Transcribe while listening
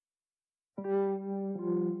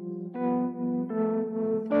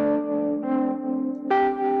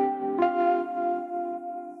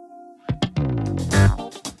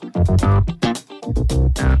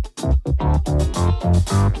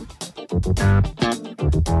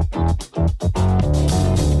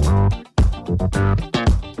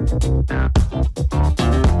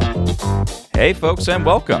Hey folks, and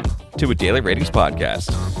welcome to a Daily Ratings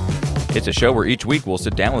Podcast. It's a show where each week we'll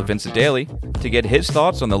sit down with Vincent Daly to get his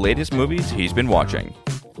thoughts on the latest movies he's been watching,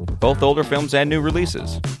 both older films and new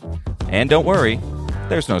releases. And don't worry,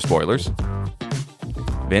 there's no spoilers.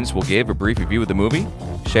 Vince will give a brief review of the movie,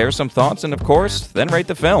 share some thoughts, and of course, then rate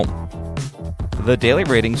the film. The Daily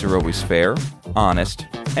Ratings are always fair, honest,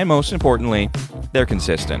 and most importantly, they're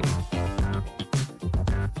consistent.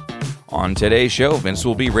 On today's show, Vince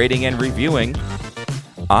will be rating and reviewing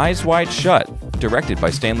Eyes Wide Shut, directed by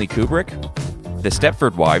Stanley Kubrick, The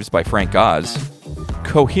Stepford Wives by Frank Oz,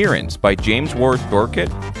 Coherence by James Ward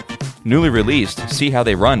Burkett, newly released See How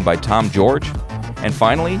They Run by Tom George, and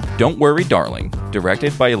finally, Don't Worry Darling,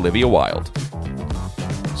 directed by Olivia Wilde.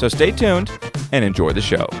 So stay tuned and enjoy the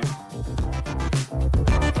show.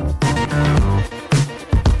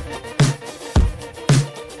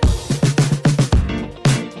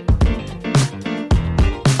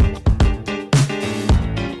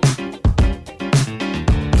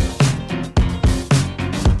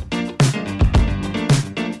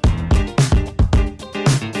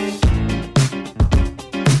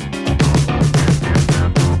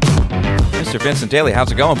 Mr. Vincent Daly,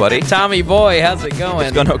 how's it going, buddy? Tommy boy, how's it going?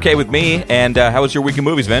 It's going okay with me. And how was your week of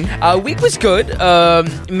movies, Vin? Week was good.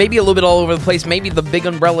 Maybe a little bit all over the place. Maybe the big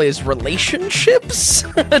umbrella is relationships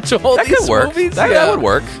to all That these could work. movies. That would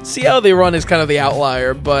work. See How They Run is kind of the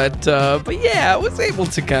outlier, but yeah, I was able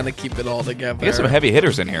to kind of keep it all together. You got some heavy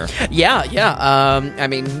hitters in here. Yeah. I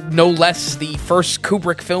mean, no less the first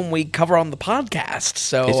Kubrick film we cover on the podcast.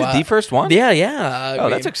 So Is it the first one? Yeah. Oh,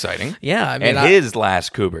 that's exciting. Yeah, I mean, And his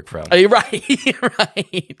last Kubrick film. Right.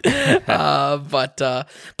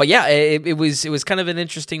 But yeah, it was kind of an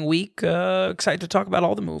interesting week. Excited to talk about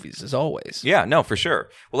all the movies as always. Yeah, no, for sure.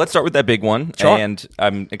 Well, let's start with that big one. Sure. And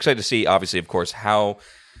I'm excited to see, obviously, of course, how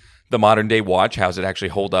the modern day watch, how's it actually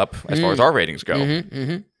hold up as far as our ratings go.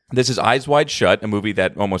 This is Eyes Wide Shut, a movie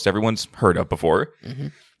that almost everyone's heard of before.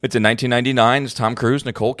 It's in 1999. It's Tom Cruise,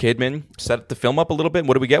 Nicole Kidman. Set the film up a little bit.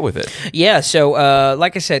 What do we get with it? Yeah, so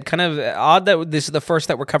like I said, kind of odd that this is the first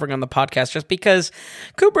that we're covering on the podcast, just because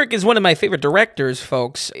Kubrick is one of my favorite directors,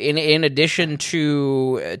 folks. In addition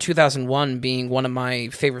to 2001 being one of my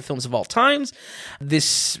favorite films of all times,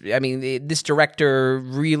 this director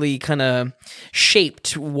really kind of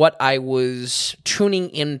shaped what I was tuning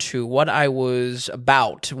into, what I was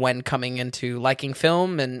about when coming into liking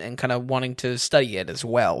film and kind of wanting to study it as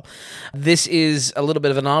well. This is a little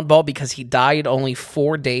bit of an oddball because he died only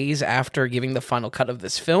 4 days after giving the final cut of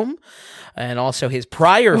this film. And also his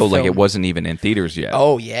prior film... like it wasn't even in theaters yet.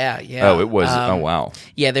 Oh, yeah. Oh, it was... oh, wow.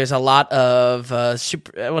 Yeah, there's a lot of... a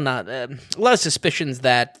lot of suspicions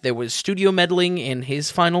that there was studio meddling in his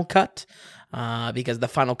final cut. Because the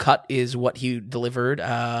final cut is what he delivered,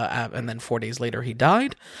 and then 4 days later he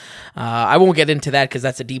died. I won't get into that because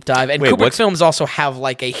that's a deep dive. And Kubrick films also have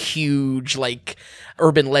like a huge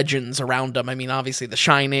urban legends around them. I mean, obviously The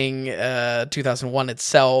Shining, 2001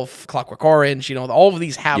 itself, Clockwork Orange, all of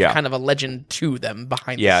these have kind of a legend to them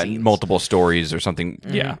behind the scenes. Multiple stories or something.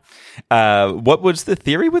 Yeah. What was the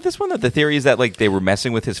theory with this one? That the theory is that they were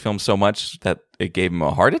messing with his film so much that it gave him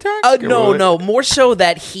a heart attack? No. More so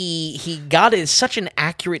that he got such an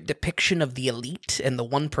accurate depiction of the elite and the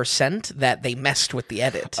 1% that they messed with the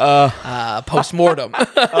edit post-mortem.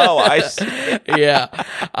 Oh, I see.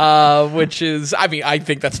 Yeah. Which is, I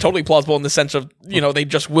think that's totally plausible in the sense of, they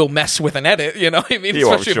just will mess with an edit,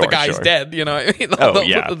 especially if the guy's dead,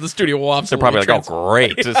 the studio will absolutely... They're probably oh,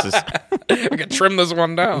 great. This is... we can trim this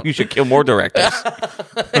one down. You should kill more directors.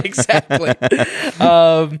 Exactly.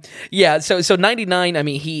 So 99,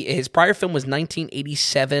 his prior film was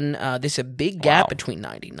 1987. There's a big gap between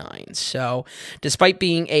 99. So despite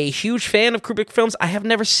being a huge fan of Kubrick films, I have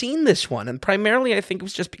never seen this one. And primarily, I think it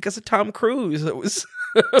was just because of Tom Cruise. It was...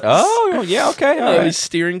 Oh, yeah, okay. All right. Was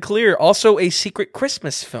steering clear. Also a secret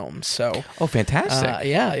Christmas film. So, oh, fantastic.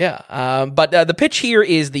 But the pitch here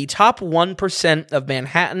is the top 1% of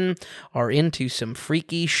Manhattan are into some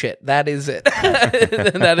freaky shit. That is it.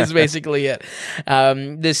 That is basically it.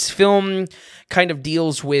 This film kind of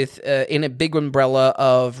deals with, in a big umbrella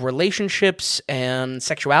of relationships and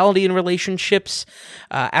sexuality in relationships.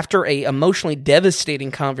 After a emotionally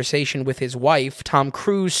devastating conversation with his wife, Tom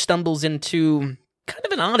Cruise stumbles into kind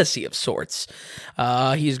of an odyssey of sorts.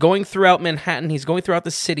 He's going throughout Manhattan. He's going throughout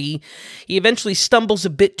the city. He eventually stumbles a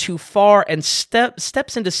bit too far and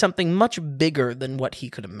steps into something much bigger than what he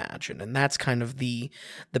could imagine. And that's kind of the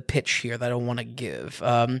pitch here that I want to give.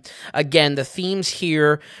 Again, the themes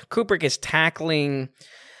here, Kubrick is tackling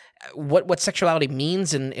what sexuality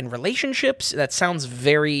means in relationships. That sounds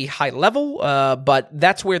very high level, but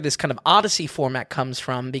that's where this kind of Odyssey format comes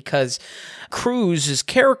from, because Cruise's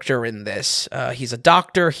character in this, he's a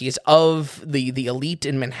doctor, he is of the elite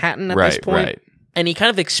in Manhattan at this point. Right. And he kind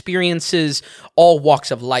of experiences all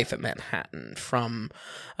walks of life at Manhattan, from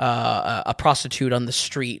a prostitute on the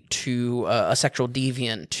street to a sexual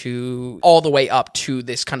deviant, to all the way up to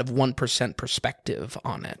this kind of 1% perspective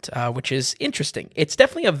on it, which is interesting. It's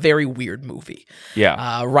definitely a very weird movie.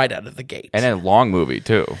 Yeah. Right out of the gate. And a long movie,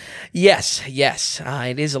 too. Yes.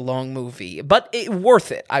 It is a long movie, but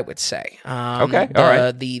worth it, I would say. Okay, all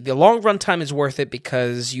right. The long runtime is worth it,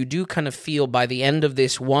 because you do kind of feel by the end of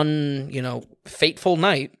this one, fateful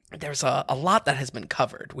night, there's a lot that has been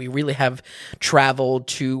covered. We really have traveled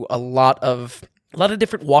to a lot of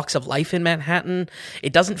different walks of life in Manhattan.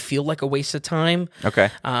 It doesn't feel like a waste of time. Okay.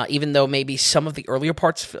 Even though maybe some of the earlier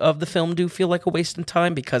parts of the film do feel like a waste of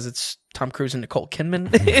time, because it's Tom Cruise and Nicole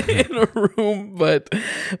Kidman in a room.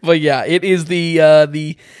 But yeah, it is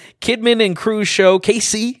the Kidman and Cruise show.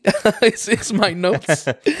 KC is my notes.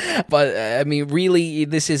 But I mean, really,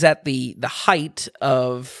 this is at the height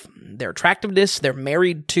of their attractiveness. They're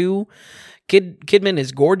married too. Kidman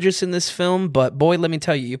is gorgeous in this film, but boy, let me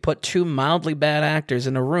tell you, you put two mildly bad actors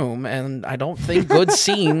in a room, and I don't think good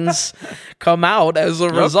scenes come out as a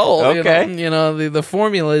result. Okay. The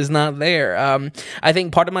formula is not there. I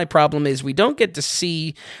think part of my problem is we don't get to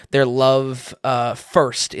see their love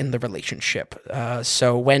first in the relationship.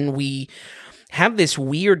 So when we have this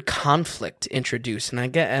weird conflict introduced,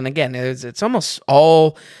 and again, it's almost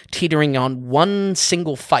all teetering on one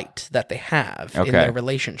single fight that they have in their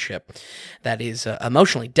relationship that is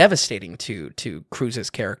emotionally devastating to Cruise's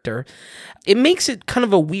character. It makes it kind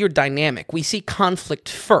of a weird dynamic. We see conflict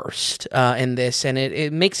first in this, and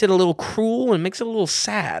it makes it a little cruel and makes it a little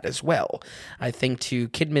sad as well, I think, to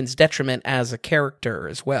Kidman's detriment as a character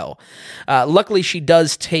as well. Luckily, she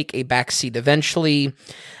does take a backseat eventually.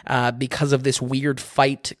 Because of this weird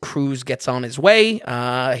fight, Cruise gets on his way.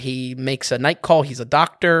 He makes a night call. He's a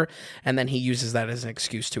doctor, and then he uses that as an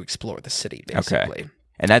excuse to explore the city, basically. Okay.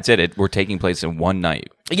 And that's it. We're taking place in one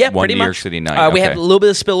night. Yeah, one pretty New York much. City night. We have a little bit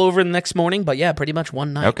of spillover the next morning, but yeah, pretty much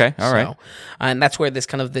one night. Okay, all right. And that's where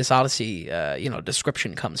this Odyssey,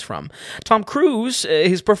 description comes from. Tom Cruise,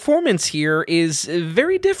 his performance here is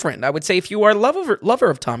very different. I would say if you are a lover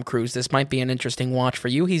of Tom Cruise, this might be an interesting watch for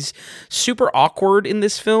you. He's super awkward in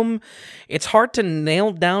this film. It's hard to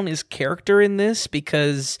nail down his character in this,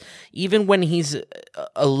 because even when he's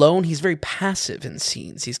alone, he's very passive in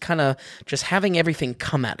scenes. He's kind of just having everything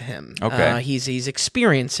come at him. Okay. He's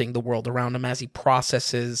experiencing the world around him as he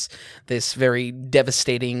processes this very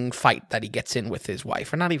devastating fight that he gets in with his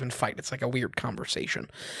wife. Or not even fight, it's like a weird conversation.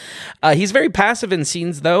 He's very passive in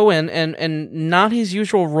scenes, though, and not his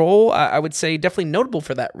usual role. I would say definitely notable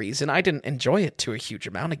for that reason. I didn't enjoy it to a huge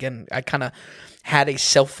amount. Again, I kind of had a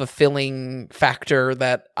self-fulfilling factor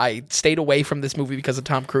that I stayed away from this movie because of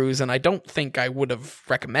Tom Cruise, and I don't think I would have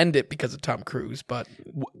recommended it because of Tom Cruise, but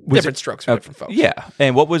different strokes for different folks. Yeah,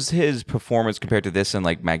 and what was his performance compared to this, and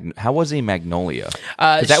how was he in Magnolia?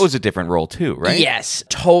 Because that was a different role too, right? Yes,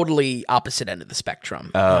 totally opposite end of the spectrum.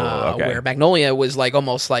 Oh, okay. Where Magnolia was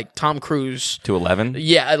almost like Tom Cruise to 11.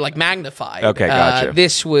 Yeah, magnified. Okay, gotcha.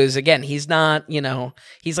 This was, again, he's not,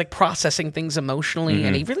 he's processing things emotionally,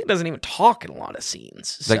 and he really doesn't even talk in a lot of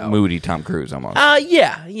scenes. It's like moody Tom Cruise almost.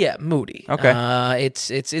 Yeah, moody. Okay. It's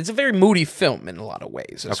a very moody film in a lot of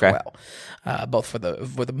ways as well. Both for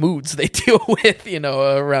the moods they deal with,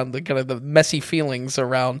 around the kind of the messy feelings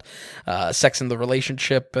around sex in the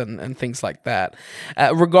relationship and things like that.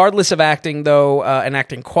 Regardless of acting, though, and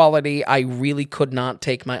acting quality, I really could not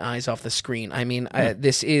take my eyes off the screen. I mean,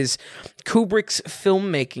 this is Kubrick's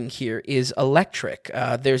filmmaking here is electric.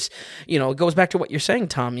 There's, it goes back to what you're saying,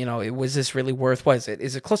 Tom. Was this really worth? What is it?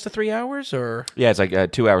 Is it close to 3 hours or? Yeah, it's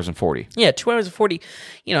like 2 hours and 40. Yeah, 2 hours and 40.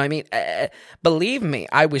 Believe me,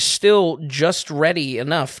 I was still just ready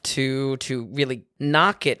enough to really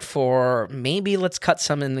knock it for maybe let's cut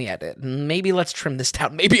some in the edit, maybe let's trim this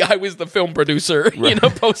down. Maybe I was the film producer,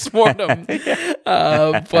 post-mortem.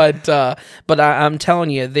 But I'm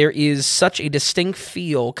telling you, there is such a distinct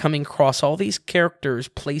feel coming across all these characters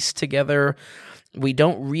placed together. We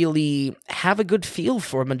don't really have a good feel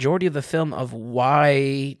for a majority of the film of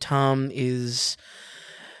why Tom is,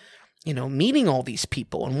 meeting all these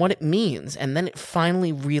people and what it means. And then it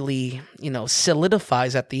finally really,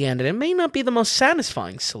 solidifies at the end. And it may not be the most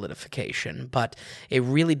satisfying solidification, but it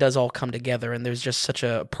really does all come together. And there's just such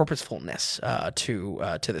a purposefulness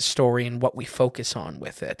to the story and what we focus on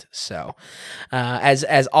with it. So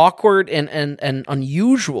as awkward and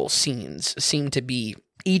unusual scenes seem to be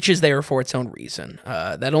Each is there for its own reason.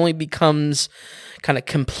 That only becomes kind of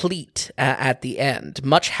complete at the end.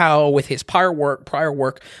 Much how with his prior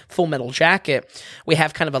work, Full Metal Jacket, we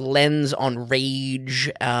have kind of a lens on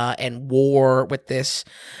rage and war with this.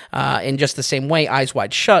 In just the same way, Eyes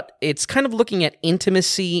Wide Shut, it's kind of looking at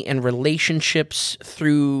intimacy and relationships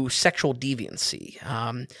through sexual deviancy.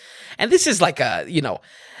 And this is like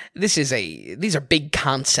these are big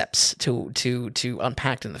concepts to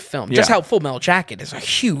unpack in the film. Just how Full Metal Jacket is a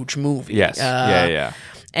huge movie. Yes. Yeah.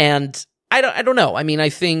 And I don't know. I mean, I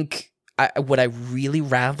think would I really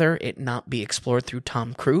rather it not be explored through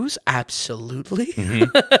Tom Cruise? Absolutely.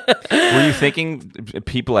 Mm-hmm. Were you thinking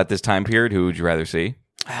people at this time period? Who would you rather see?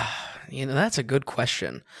 That's a good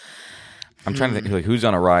question. I'm trying to think, like, who's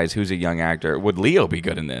on a rise? Who's a young actor? Would Leo be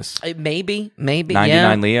good in this? Maybe.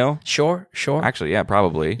 99 Leo? Sure. Actually, yeah,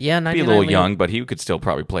 probably. Yeah, 99 be a little Leo. young, but he could still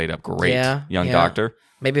probably play it up great. Young doctor.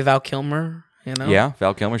 Maybe Val Kilmer. Yeah,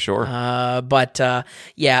 Val Kilmer, sure. I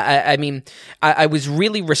mean, I was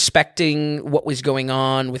really respecting what was going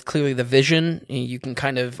on with clearly the vision. You can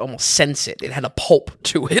kind of almost sense it. It had a pulp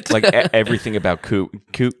to it. Like everything about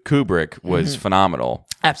Kubrick was phenomenal.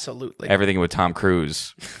 Absolutely. Everything with Tom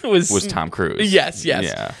Cruise was Tom Cruise. Yes.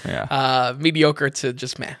 Yeah. Mediocre to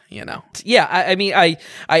just meh, Yeah, I mean,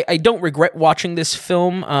 I don't regret watching this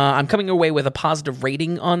film. I'm coming away with a positive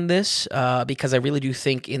rating on this because I really do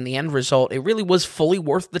think in the end result, it really was fully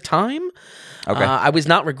worth the time. Okay. I was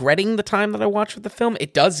not regretting the time that I watched with the film.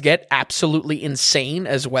 It does get absolutely insane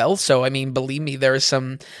as well. So, I mean, believe me,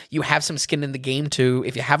 you have some skin in the game too.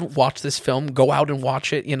 If you haven't watched this film, go out and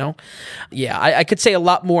watch it, Yeah, I could say a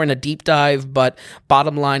lot more in a deep dive, but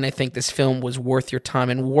bottom line, I think this film was worth your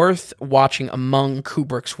time and worth watching among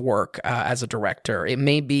Kubrick's work as a director. It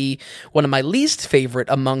may be one of my least favorite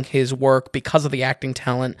among his work because of the acting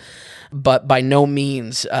talent, but by no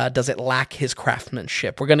means does it lack his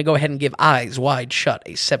craftsmanship. We're going to go ahead and give Eyes Wide Shut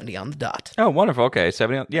a 70 on the dot. Oh, wonderful. Okay,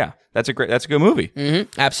 70. Yeah, that's a good movie.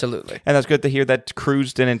 Mm-hmm. Absolutely. And that's good to hear that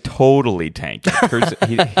Cruise didn't totally tank it. Cruise,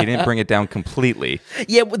 he didn't bring it down completely.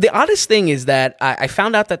 Yeah, the oddest thing is that I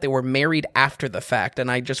found out that they were married after the fact,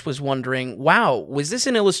 and I just was wondering, wow, was this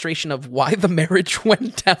an illustration of why the marriage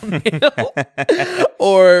went downhill?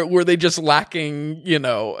 Or were they just lacking,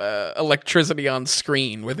 electricity on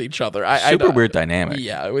screen with each other? Super weird dynamic.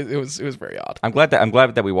 Yeah, it was very odd. I'm glad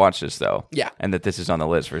that we watched this though. Yeah, and that this is on the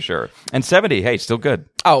list for sure. And 70, hey, still good.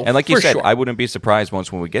 Oh, and like you said, sure. I wouldn't be surprised when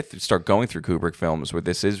we start going through Kubrick films where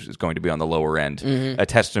this is going to be on the lower end. Mm-hmm. A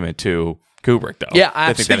testament to Kubrick, though. Yeah,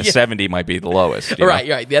 I think that a 70 might be the lowest. Right.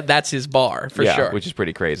 Yeah, that's his bar for sure. Which is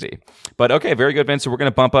pretty crazy. But okay, very good, Vince. So we're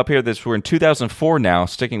going to bump up here. We're in 2004 now,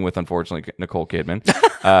 sticking with, unfortunately, Nicole Kidman.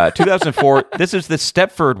 2004, this is the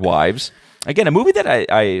Stepford Wives. Again, a movie that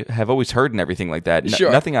I have always heard and everything like that.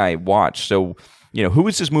 Sure. Nothing I watched. So, who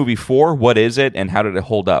is this movie for? What is it? And how did it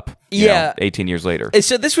hold up? 18 years later.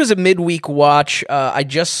 So this was a midweek watch. I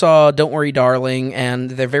just saw Don't Worry, Darling,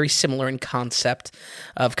 and they're very similar in concept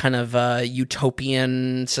of kind of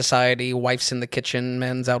utopian society, wife's in the kitchen,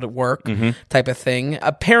 men's out at work type of thing.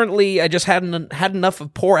 Apparently, I just hadn't had enough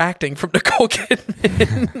of poor acting from Nicole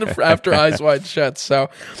Kidman after Eyes Wide Shut. So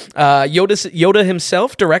Yoda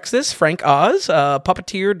himself directs this, Frank Oz,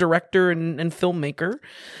 puppeteer, director, and filmmaker.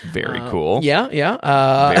 Very cool. Yeah.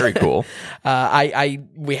 Very cool.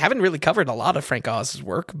 We haven't really covered a lot of Frank Oz's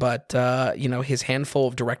work, but his handful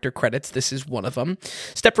of director credits, this is one of them.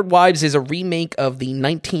 Stepford Wives is a remake of the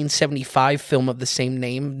 1975 film of the same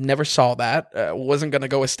name. Never saw that. Wasn't going to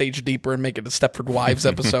go a stage deeper and make it a Stepford Wives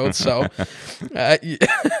episode, so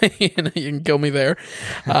you can kill me there.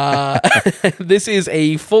 This is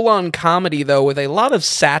a full-on comedy, though, with a lot of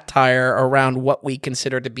satire around what we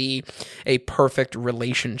consider to be a perfect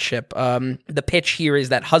relationship. The pitch here is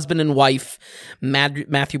that husband and wife,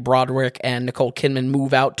 Matthew Broderick and Nicole Kidman,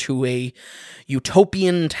 move out to a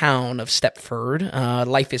utopian town of Stepford.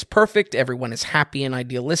 Life is perfect, everyone is happy and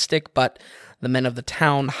idealistic, but the men of the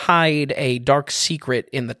town hide a dark secret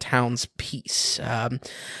in the town's peace.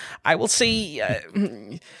 I will say...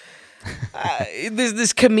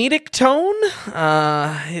 this comedic tone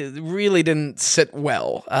it really didn't sit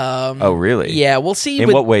well. Oh, really? Yeah, we'll see.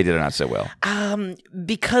 In what way did it not sit well?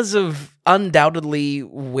 Because of undoubtedly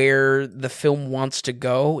where the film wants to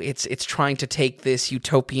go. It's trying to take this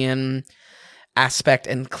utopian aspect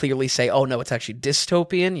and clearly say, oh no, it's actually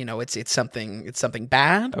dystopian. It's something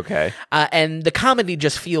bad. Okay. And the comedy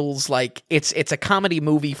just feels like it's a comedy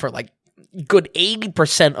movie for like good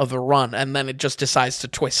 80% of the run, and then it just decides to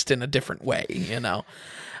twist in a different way,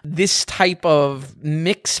 This type of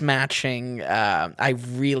mix matching, I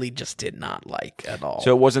really just did not like at all.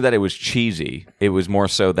 So it wasn't that it was cheesy. It was more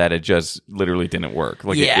so that it just literally didn't work.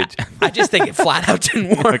 Like I just think it flat out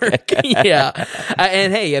didn't work. Yeah.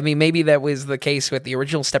 And hey, I mean, maybe that was the case with the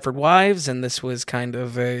original Stepford Wives, and this was kind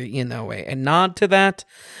of a nod to that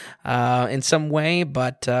in some way,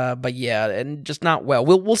 but yeah, and just not well.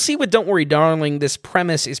 We'll see with Don't Worry, Darling. This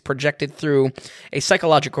premise is projected through a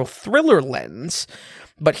psychological thriller lens,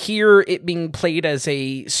 but here it being played as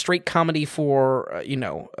a straight comedy for,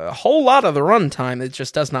 a whole lot of the runtime, it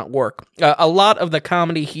just does not work. A lot of the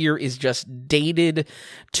comedy here is just dated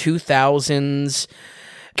 2000s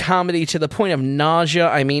comedy to the point of nausea.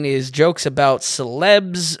 I mean, is jokes about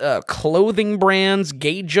celebs, clothing brands,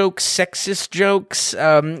 gay jokes, sexist jokes.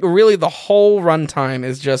 Really, the whole runtime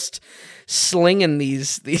is just slinging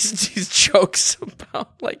these jokes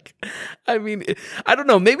about, like, I mean, I don't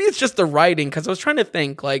know, maybe it's just the writing, because I was trying to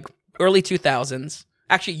think, like, early 2000s.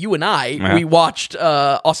 Actually, you and I, we watched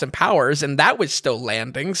Austin Powers, and that was still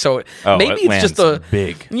landing. So maybe it's just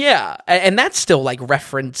big. Yeah, and that's still like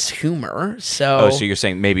reference humor. So so you're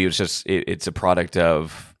saying maybe it was just it's a product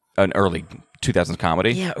of an early 2000s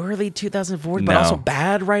comedy? Yeah, early 2004, but also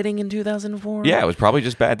bad writing in 2004. Yeah, it was probably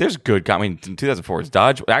just bad. There's good comedy. In 2004 is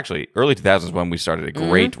Dodge. Actually, early 2000s when we started a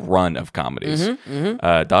great run of comedies.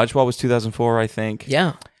 Dodgeball was 2004, I think.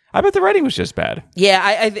 Yeah. I bet the writing was just bad.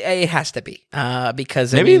 Yeah, it has to be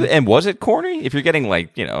because and was it corny? If you're getting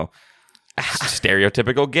like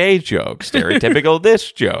stereotypical gay joke, stereotypical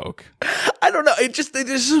this joke. I don't know. It just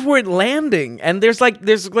weren't landing, and there's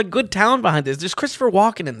good talent behind this. There's Christopher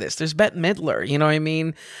Walken in this. There's Bette Midler. You know what I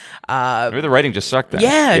mean? Maybe the writing just sucked. Then.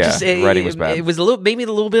 The writing was bad. It was maybe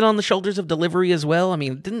a little bit on the shoulders of delivery as well. I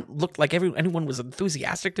mean, it didn't look like anyone was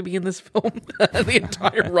enthusiastic to be in this film the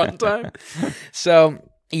entire runtime. So.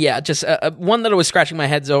 Yeah, just one that I was scratching my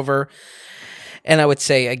heads over. And I would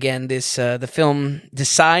say, again, the film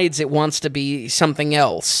decides it wants to be something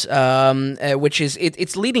else, which is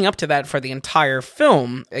it's leading up to that for the entire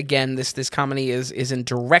film. Again, this comedy is in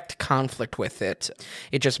direct conflict with it.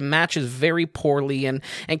 It just matches very poorly and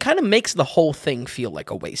kind of makes the whole thing feel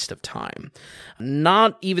like a waste of time.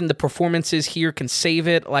 Not even the performances here can save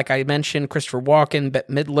it. Like I mentioned, Christopher Walken, Bette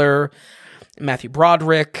Midler, Matthew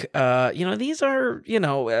Broderick, these are,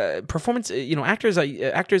 performance, actors and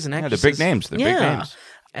actresses. Yeah, they're big names. Big names.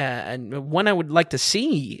 And one I would like to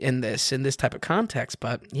see in this type of context,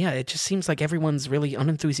 but yeah, it just seems like everyone's really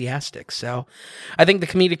unenthusiastic. So I think the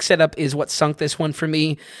comedic setup is what sunk this one for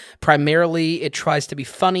me. Primarily, it tries to be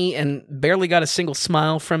funny and barely got a single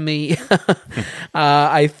smile from me.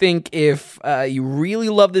 I think if you really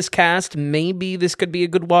love this cast, maybe this could be a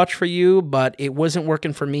good watch for you, but it wasn't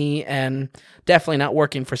working for me and definitely not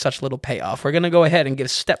working for such little payoff. We're going to go ahead and give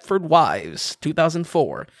Stepford Wives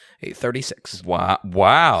 2004 a 36. Wow.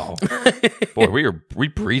 Boy, we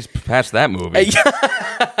breezed past that movie.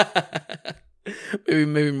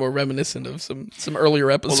 maybe more reminiscent of some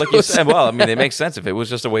earlier episodes. Well, like you said, it makes sense if it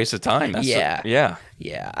was just a waste of time. Yeah.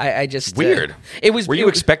 I just weird. Were you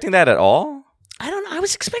expecting that at all? I don't know. I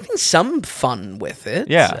was expecting some fun with it.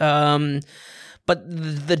 Yeah. But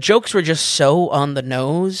the jokes were just so on the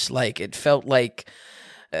nose. Like it felt like.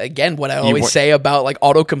 Again, what I always say about like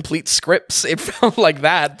autocomplete scripts, it felt like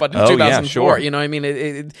that, but in 2004, yeah, sure. You know what I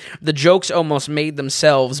mean? The jokes almost made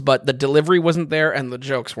themselves, but the delivery wasn't there and the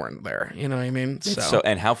jokes weren't there. You know what I mean? So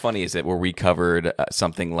and how funny is it where we covered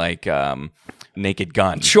something like Naked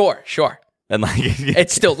Gun? Sure. And like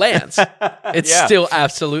it still lands. It still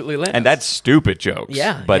absolutely lands. And that's stupid jokes.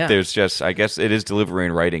 Yeah. But there's just, I guess it is delivery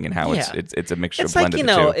and writing and how it's a mixture of blended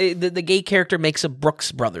the two. The gay character makes a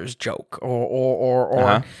Brooks Brothers joke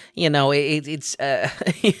or it's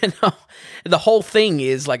the whole thing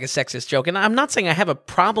is like a sexist joke. And I'm not saying I have a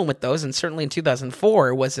problem with those, and certainly in 2004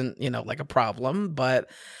 it wasn't, like a problem, but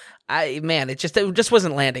it just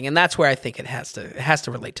wasn't landing, and that's where I think it has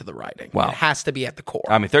to relate to the writing. Wow. It has to be at the core.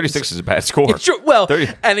 I mean, 36 is a bad score. Sure, well, 30.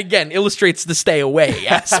 And again, illustrates the stay away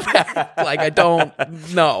aspect. Like, I don't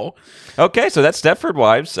know. Okay, so that's Stepford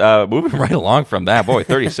Wives. Moving right along from that, boy,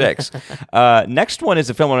 36. Next one is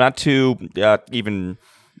a film I'm not too even...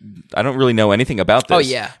 I don't really know anything about this. Oh,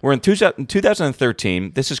 yeah. We're in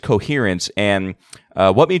 2013. This is Coherence, and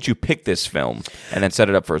what made you pick this film? And then set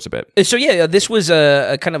it up for us a bit. So, yeah, this was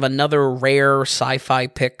a kind of another rare sci-fi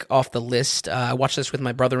pick off the list. I watched this with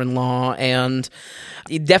my brother-in-law, and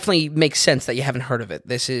it definitely makes sense that you haven't heard of it.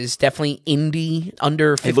 This is definitely indie,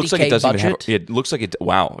 under $50K it looks like it doesn't budget. Even have, it looks like it,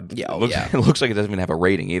 wow. Yeah, It looks like it doesn't even have a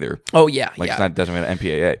rating either. Oh, yeah. Like it doesn't have an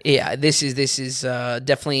MPAA. Yeah, this is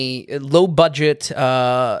definitely low budget,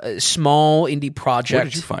 small indie project. Where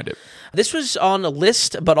did you find it? This was on a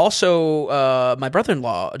list, but also my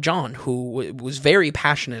brother-in-law, John, who was very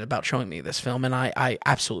passionate about showing me this film, and I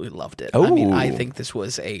absolutely loved it. Oh. I mean, I think this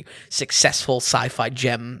was a successful sci-fi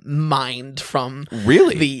gem mined from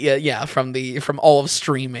really from all of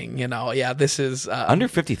streaming. This is under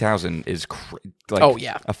 50,000 is like oh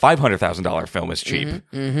yeah, a $500,000 film is cheap.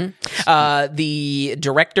 The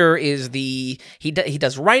director is he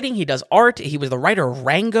does writing, he does art. He was the writer of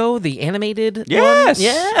Rango, the animated Yes, one.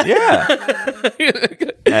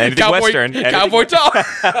 Anything Cowboy, Western, Cowboy Tom,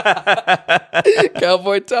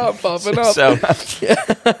 Cowboy Tom popping up. So,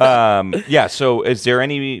 So, is there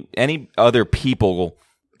any other people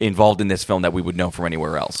involved in this film that we would know from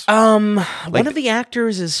anywhere else? One of the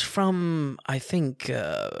actors is from, I think,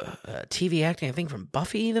 TV acting. I think from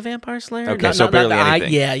Buffy the Vampire Slayer. Okay, barely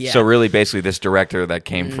anything. Yeah. So really, basically, this director that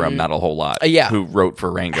came from not a whole lot. Who wrote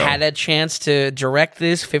for Rango had a chance to direct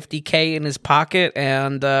this, $50K in his pocket,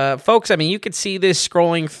 and folks, I mean, you could see this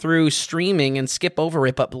scrolling through streaming and skip over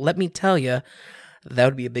it, but let me tell you, that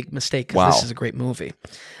would be a big mistake because this is a great movie.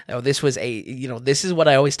 This was this is what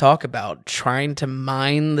I always talk about, trying to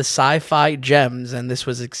mine the sci-fi gems, and this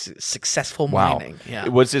was successful mining. Yeah.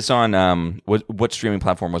 Was this on, what streaming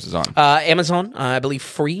platform was this on? Amazon, I believe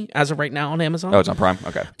free as of right now on Amazon. Oh, it's on Prime?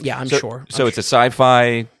 Okay. Yeah, I'm sure. So it's a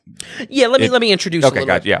sci-fi... Yeah, let me introduce a little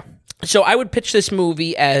gotcha, yeah. So I would pitch this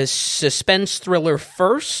movie as suspense thriller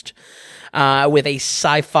first, with a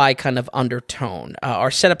sci-fi kind of undertone.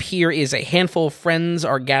 Our setup here is a handful of friends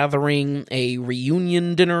are gathering a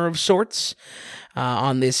reunion dinner of sorts.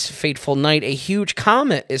 On this fateful night, a huge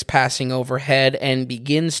comet is passing overhead and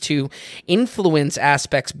begins to influence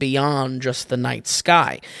aspects beyond just the night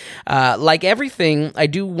sky. Like everything, I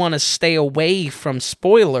do want to stay away from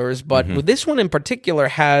spoilers, but this one in particular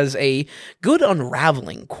has a good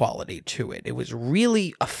unraveling quality to it. It was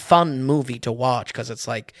really a fun movie to watch because it's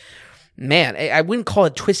like, man, I wouldn't call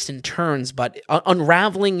it twists and turns, but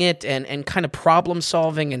unraveling it and kind of problem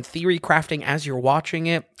solving and theory crafting as you're watching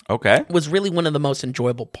it. Okay. Was really one of the most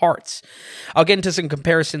enjoyable parts. I'll get into some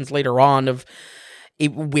comparisons later on of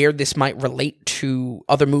where this might relate to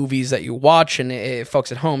other movies that you watch, and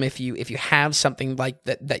folks at home, if you have something like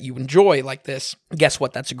that you enjoy like this, guess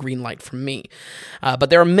what? That's a green light from me. But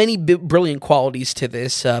there are many brilliant qualities to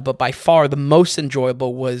this, but by far the most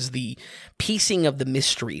enjoyable was the piecing of the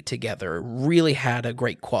mystery together. Really had a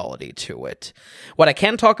great quality to it. What I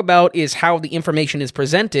can talk about is how the information is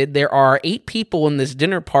presented. There are 8 people in this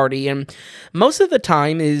dinner party, and most of the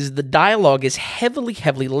time the dialogue is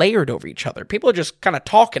heavily layered over each other. People are just kind of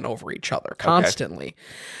talking over each other constantly. Okay.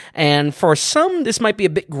 And for some, this might be a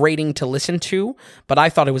bit grating to listen to, but I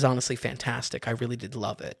thought it was honestly fantastic. I really did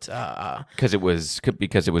love it. Because it was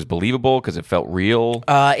believable, because it felt real.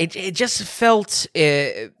 It just felt...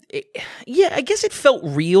 I guess it felt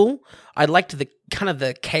real. I liked the kind of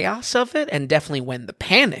the chaos of it, and definitely when the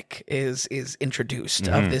panic is introduced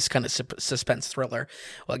of this kind of suspense thriller.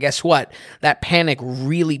 Well, guess what? That panic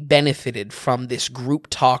really benefited from this group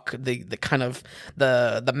talk, the kind of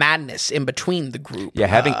the madness in between the group. Yeah,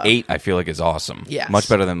 having 8, I feel like is awesome. Yes. Much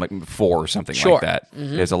better than like 4 or something like that.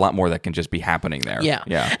 There's a lot more that can just be happening there.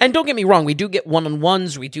 Yeah. And don't get me wrong, we do get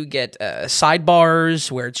one-on-ones, we do get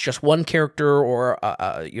sidebars where it's just one character or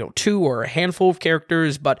 2 or a handful of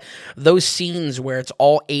characters, but those scenes where it's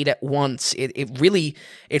all 8 at once, it really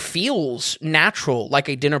feels natural, like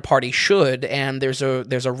a dinner party should, and there's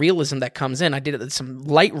a realism that comes in. I did some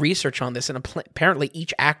light research on this, and apparently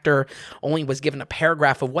each actor only was given a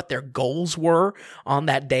paragraph of what their goals were on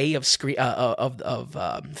that day of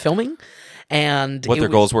filming. And what their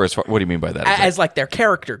goals were, what do you mean by that? As like their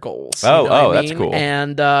character goals. That's cool.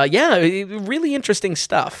 And really interesting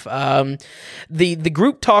stuff. The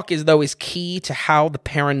group talk is key to how the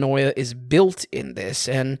paranoia is built in this.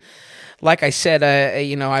 And like I said,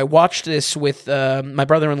 I watched this with my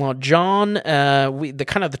brother-in-law John.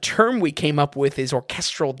 The term we came up with is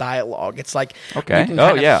orchestral dialogue. It's like you can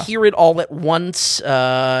kind of hear it all at once.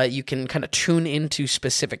 You can kind of tune into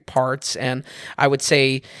specific parts, and I would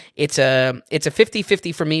say it's a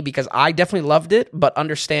 50-50 for me because I definitely loved it, but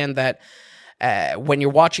understand that when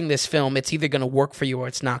you're watching this film, it's either going to work for you or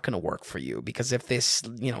it's not going to work for you. Because if this,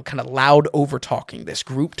 kind of loud over talking, this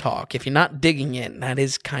group talk, if you're not digging in, that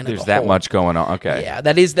is kind of there's that much going on. Okay, yeah,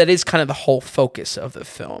 that is kind of the whole focus of the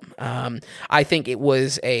film. I think it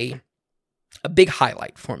was a big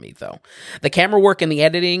highlight for me, though. The camera work and the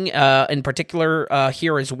editing, in particular,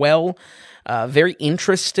 here as well. very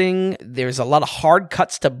interesting. There's a lot of hard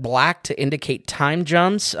cuts to black to indicate time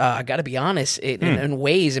jumps. I got to be honest, in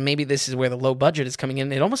ways, and maybe this is where the low budget is coming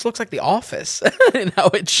in, it almost looks like The Office in how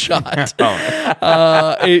it's shot.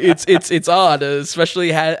 It's odd,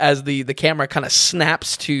 especially as the camera kind of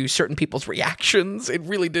snaps to certain people's reactions. It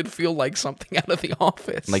really did feel like something out of The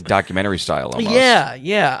Office. Like documentary style almost.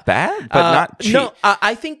 Yeah. Bad, but not cheap. No,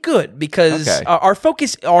 I think good, because our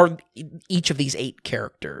focus are each of these 8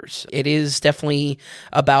 characters. It is definitely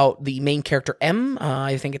about the main character, M.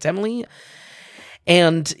 I think it's Emily.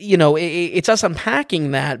 And, it's us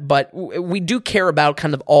unpacking that, but we do care about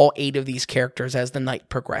kind of all 8 of these characters as the night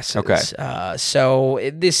progresses. Okay. So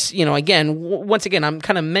this, once again, I'm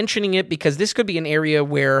kind of mentioning it because this could be an area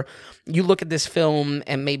where you look at this film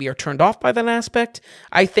and maybe are turned off by that aspect.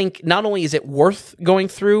 I think not only is it worth going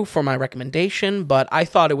through for my recommendation, but I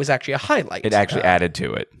thought it was actually a highlight. It actually added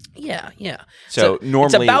to it. Yeah. So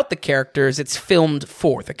normally... It's about the characters. It's filmed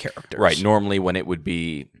for the characters. Right. Normally when it would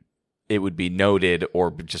be noted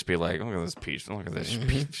or just be like, look at this piece, look at this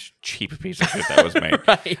cheap piece of shit that was made.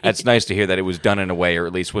 Right. It's nice to hear that it was done in a way, or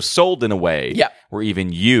at least was sold in a way where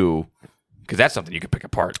even you, because that's something you could pick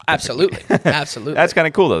apart. Absolutely. That's kind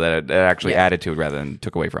of cool, though, that it actually added to it rather than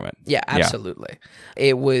took away from it. Yeah, absolutely.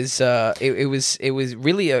 It was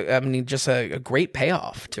really just a great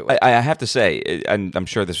payoff to it. I have to say, and I'm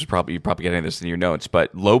sure this was you're probably getting this in your notes,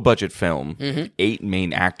 but low budget film, 8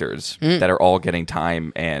 main actors that are all getting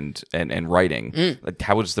time and writing. Like,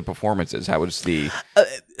 how was the performances? How was the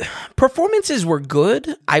performances were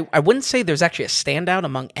good. I wouldn't say there's actually a standout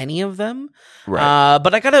among any of them. Right.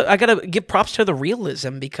 But I gotta give props to the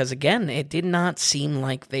realism, because again, it did not seem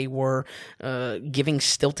like they were giving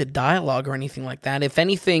stilted dialogue or anything like that. If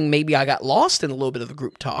anything, maybe I got lost in a little bit of the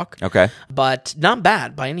group talk. Okay. But not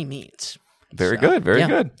bad by any means. Very good. Very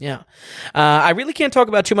good. Yeah. I really can't talk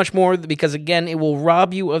about too much more because, again, it will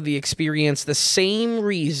rob you of the experience. The same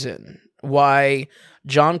reason why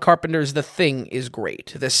John Carpenter's The Thing is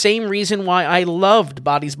great. The same reason why I loved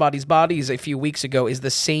Bodies, Bodies, Bodies a few weeks ago is the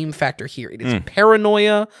same factor here. It is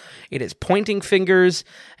paranoia, it is pointing fingers,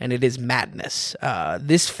 and it is madness.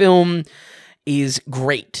 This film is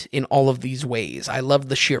great in all of these ways. I love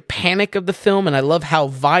the sheer panic of the film, and I love how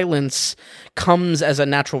violence comes as a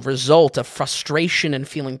natural result of frustration and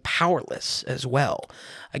feeling powerless as well.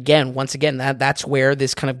 Once again, that's where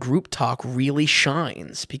this kind of group talk really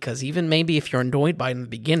shines, because even maybe if you're annoyed by it in the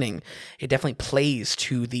beginning, it definitely plays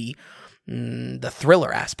to the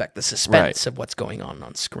thriller aspect, the suspense of what's going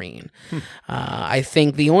on screen. I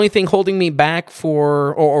think the only thing holding me back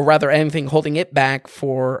or rather anything holding it back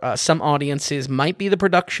for some audiences might be the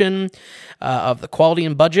production of the quality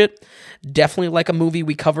and budget. Definitely like a movie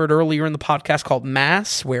we covered earlier in the podcast called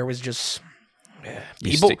Mass, where it was just...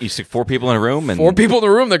 You stick 4 people in a room, and 4 people in the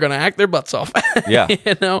room, they're going to act their butts off. Yeah,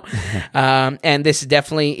 and this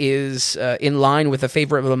definitely is in line with a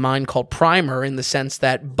favorite of mine called Primer, in the sense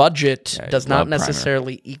that budget does not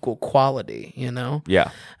necessarily equal quality.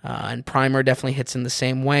 And Primer definitely hits in the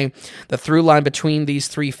same way. The through line between these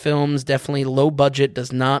 3 films, definitely low budget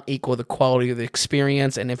does not equal the quality of the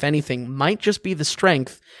experience, and if anything, might just be the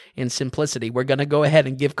strength in simplicity. We're going to go ahead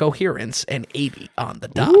and give Coherence an 80 on the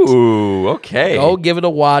dot. Ooh, okay. Go give it a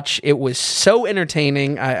watch. It was so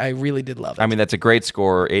entertaining. I really did love it. I mean, that's a great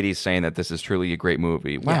score. 80 saying that this is truly a great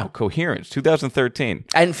movie. Wow, yeah. Coherence, 2013.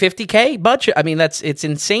 And $50K budget. I mean, it's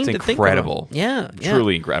insane to think about. Incredible. Yeah.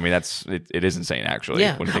 Truly incredible. I mean, it is insane, actually.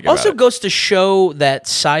 Yeah. When you think also about it. Goes to show that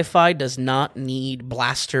sci-fi does not need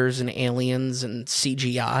blasters and aliens and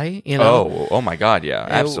CGI. Oh my God, yeah,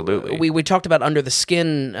 absolutely. We talked about Under the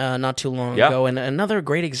Skin not too long ago, and another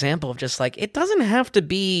great example of just like, it doesn't even have to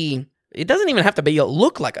be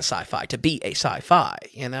look like a sci-fi to be a sci-fi,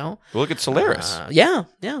 Look at Solaris. Yeah,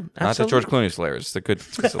 absolutely. Not the George Clooney Solaris, the good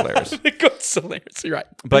Solaris. The good Solaris, you're right.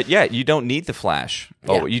 But yeah, you don't need the Flash.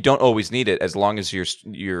 Yeah. You don't always need it, as long as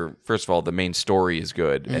your first of all, the main story is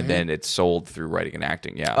good, and then it's sold through writing and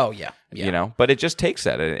acting. Yeah. Oh yeah. But it just takes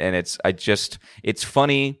that, and it's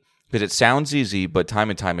funny. Because it sounds easy, but time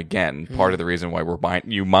and time again, part of the reason why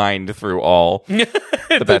you mind through all the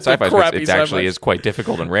bad sci-fi, it actually is quite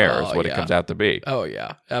difficult and rare is what it comes out to be. Oh,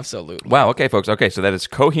 yeah, absolutely. Wow, okay, folks. Okay, so that is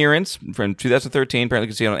Coherence from 2013. Apparently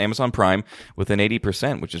you can see it on Amazon Prime with an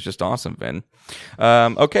 80%, which is just awesome, Vin.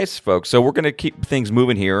 Okay, folks, so we're going to keep things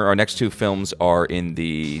moving here. Our next 2 films are in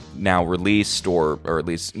the now released or at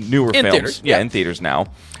least newer films. Theaters. Yeah, in theaters now.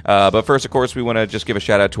 But first, of course, we want to just give a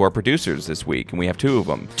shout out to our producers this week, and we have 2 of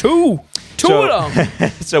them. Two Two of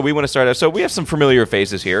them. So we want to start out. So we have some familiar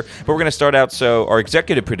faces here, but we're going to start out. So our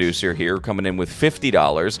executive producer here coming in with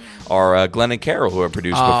 $50 are Glenn and Carol, who have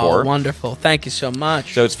produced before. Oh, wonderful. Thank you so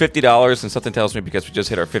much. So it's $50, and something tells me because we just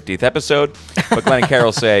hit our 50th episode. But Glenn and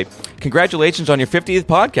Carol say, congratulations on your 50th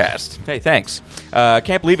podcast. Hey, thanks.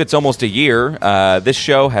 Can't believe it's almost a year. This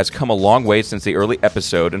show has come a long way since the early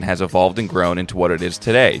episode and has evolved and grown into what it is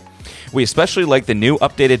today. We especially like the new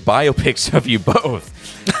updated biopics of you both.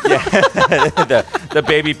 Yeah, the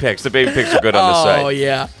baby pics. The baby pics are good on the site. Oh,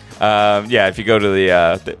 yeah. Yeah, if you go to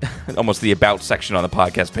the almost the About section on the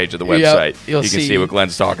podcast page of the website, you can see what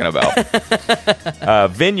Glenn's talking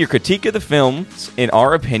about. Vin, your critique of the films, in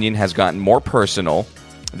our opinion, has gotten more personal.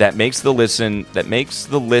 That makes the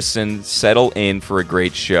listen settle in for a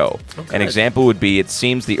great show. Okay. An example would be, it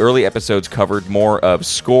seems the early episodes covered more of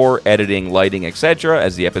score, editing, lighting, etc.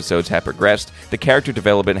 As the episodes have progressed, the character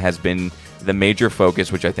development has been the major focus,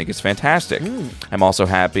 which I think is fantastic. I'm also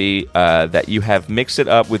happy that you have mixed it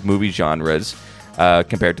up with movie genres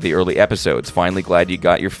compared to the early episodes. Finally glad you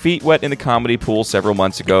got your feet wet in the comedy pool several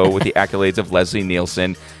months ago with the accolades of Leslie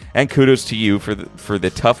Nielsen. And kudos to you for the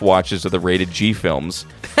tough watches of the rated G films,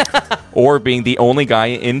 or being the only guy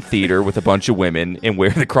in theater with a bunch of women and Where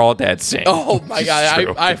the Crawdads Sing. Oh my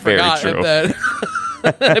God, I forgot that.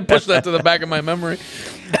 I pushed that to the back of my memory.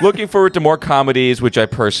 Looking forward to more comedies, which I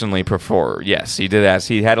personally prefer. Yes, he did ask.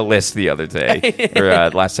 He had a list the other day, or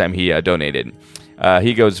last time he donated.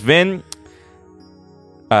 He goes, Vin,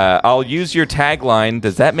 I'll use your tagline.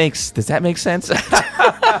 Does that make sense?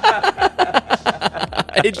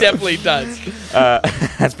 It definitely does.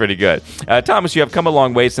 That's pretty good. Thomas, you have come a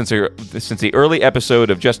long way since the early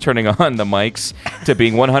episode of just turning on the mics to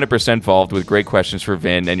being 100% involved with great questions for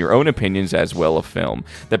Vin and your own opinions as well of film.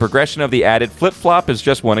 The progression of the added flip-flop is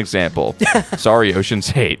just one example. Sorry,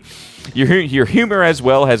 Ocean's 8. Your humor as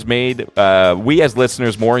well has made we as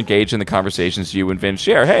listeners more engaged in the conversations you and Vin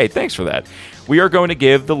share. Hey, thanks for that. We're going to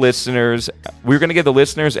give the listeners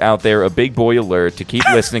out there a big boy alert to keep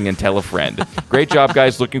listening and tell a friend. Great job,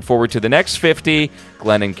 guys. Looking forward to the next 50,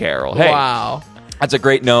 Glenn and Carol. Hey, wow. That's a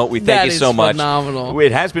great note. We thank you so much. Phenomenal.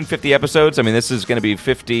 It has been 50 episodes. I mean, this is going to be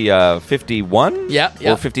 51? Yeah.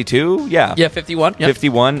 Or 52? Yeah. Yeah, 51. Yep.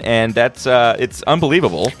 51, and that's it's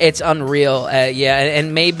unbelievable. It's unreal. Yeah,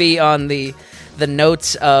 and maybe on the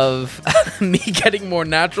notes of me getting more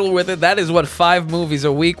natural with it, that is what 5 movies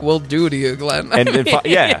a week will do to you, Glenn.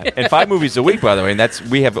 And 5 movies a week, by the way, and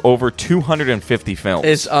we have over 250 films.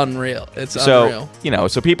 It's unreal. It's unreal.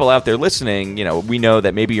 So people out there listening, we know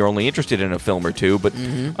that maybe you're only interested in a film or two, but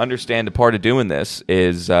understand a part of doing this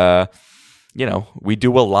is we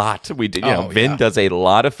do a lot. We do, Vin does a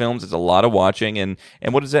lot of films. It's a lot of watching, and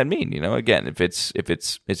what does that mean? Again, if it's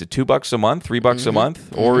is it $2 a month, $3 a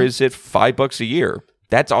month, or is it $5 a year?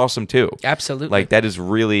 That's awesome too. Absolutely. Like that is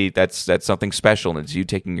really that's something special, and it's you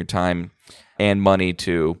taking your time and money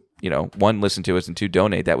to one, listen to us, and 2,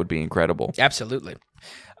 donate. That would be incredible. Absolutely.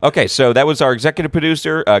 Okay, so that was our executive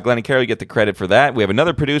producer. Glenn and Carol, you get the credit for that. We have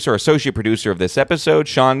another producer, associate producer of this episode.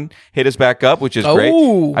 Sean hit us back up, which is great.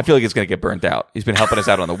 I feel like he's going to get burnt out. He's been helping us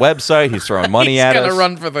out on the website. He's throwing money at us. He's going to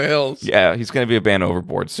run for the hills. Yeah, he's going to be a band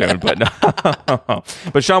overboard soon. But no.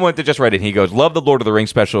 But Sean went to just write it. He goes, love the Lord of the Rings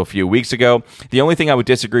special a few weeks ago. The only thing I would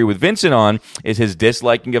disagree with Vincent on is his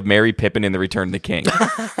disliking of Merry Pippin in The Return of the King.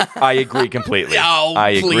 I agree completely.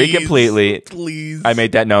 Agree completely. Please. I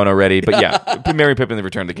made that known already. But yeah, Merry Pippin in The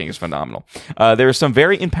Return of the King is phenomenal. There are some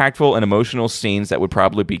very impactful and emotional scenes that would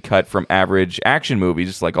probably be cut from average action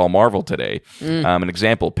movies like all Marvel today. An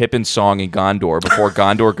example, Pippin's song in Gondor before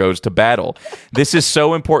Gondor goes to battle. This is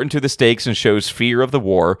so important to the stakes and shows fear of the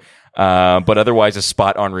war, but otherwise a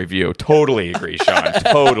spot on review. Totally agree, Sean.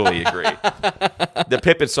 Totally agree. The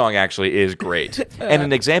Pippin song actually is great. And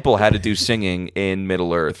an example how to do singing in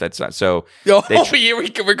Middle-earth. That's not so... we're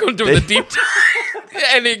going to the deep dive.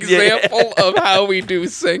 An example of how we do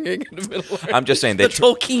singing in the middle of I'm just saying the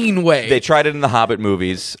Tolkien way. They tried it in the Hobbit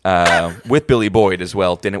movies with Billy Boyd as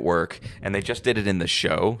well. Didn't work, and they just did it in the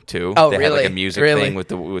show too. Oh, they really? had like a music thing with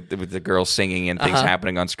the girls singing and things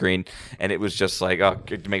happening on screen, and it was just like,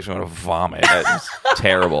 it makes me want to vomit. It's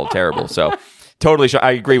terrible. So totally,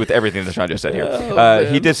 I agree with everything that Sean just said here.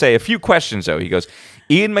 He did say a few questions though. He goes,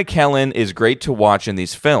 Ian McKellen is great to watch in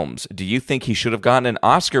these films. Do you think he should have gotten an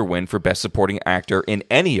Oscar win for Best Supporting Actor in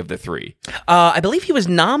any of the 3? I believe he was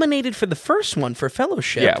nominated for the first one for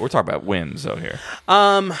Fellowship. Yeah, we're talking about wins out here.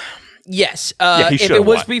 Yes. he if should've it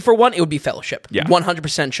was won. be for one, it would be Fellowship. Yeah.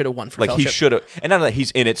 100% should have won for Like Fellowship. he should have, and not that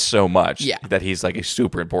he's in it so much Yeah. that he's like a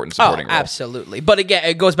super important supporting role. Absolutely. But again,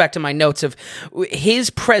 it goes back to my notes of his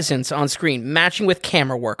presence on screen, matching with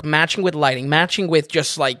camera work, matching with lighting, matching with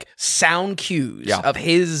just like sound cues of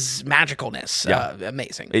his magicalness.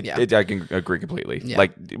 Amazing. I can agree completely.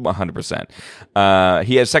 Like 100%.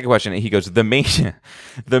 He has a second question. He goes, the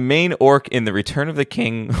main orc in The Return of the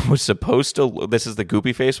King was supposed to. This is the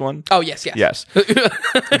goopy face one. Oh yes.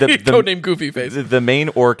 Codename Goofy Face. The main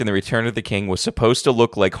orc in The Return of the King was supposed to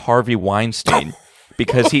look like Harvey Weinstein.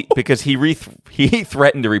 Because he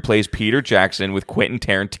threatened to replace Peter Jackson with Quentin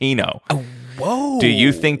Tarantino. Oh, whoa! Do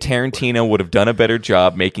you think Tarantino would have done a better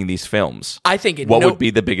job making these films? I think what would be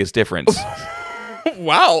the biggest difference?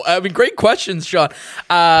 Wow, I mean, great questions, Sean.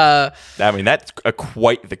 I mean, that's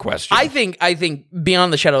quite the question. I think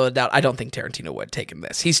beyond the shadow of a doubt, I don't think Tarantino would have taken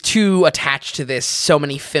this. He's too attached to this. So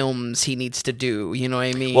many films he needs to do. You know what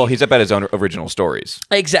I mean? Well, he's about his own original stories.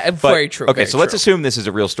 Exactly. Very true. Okay, very so let's true. assume this is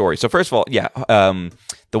a real story. So first of all,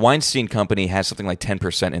 the Weinstein Company has something like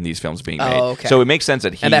 10% in these films being made. Okay. So it makes sense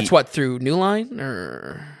that and that's what, through New Line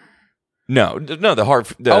or. No,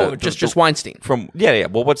 just Weinstein.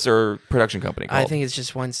 Well, what's their production company called? I think it's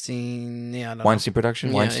just Weinstein. Yeah, I don't Weinstein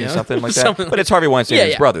Production, Weinstein yeah. something like that. Something But it's Harvey Weinstein and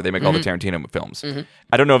his yeah. brother. They make all the Tarantino films.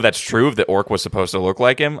 I don't know if that's true. If the orc was supposed to look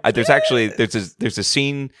like him. There's a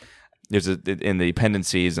scene. In the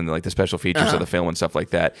appendices and like the special features of the film and stuff like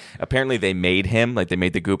that. Apparently, they made him they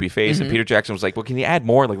made the goopy face, and Peter Jackson was like, "Well, can you add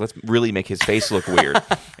more? Like, let's really make his face look weird."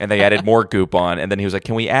 And they added more goop on, and then he was like,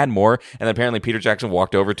 "Can we add more?" And then apparently, Peter Jackson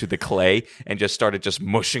walked over to the clay and just started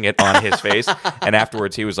mushing it on his face. And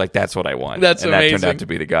afterwards, he was like, "That's what I want." That's and amazing. that turned out to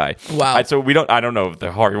be the guy. Wow. I don't know if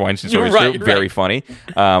the Harvey Weinstein story is true. Very funny.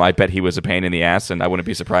 I bet he was a pain in the ass, and I wouldn't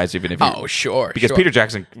be surprised even if. Because Peter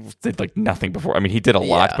Jackson did like nothing before. I mean, he did a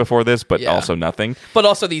lot before this, but also nothing. But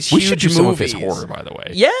also these huge we should do movies. some of his horror, by the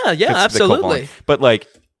way. Yeah, absolutely. But like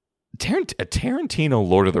a Tarantino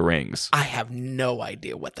Lord of the Rings. I have no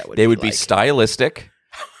idea what that would be. They would be stylistic.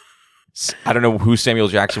 I don't know who Samuel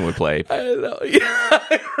Jackson would play. I don't know.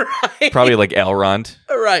 Yeah, right. Probably like Elrond.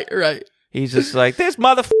 Right. He's just like, this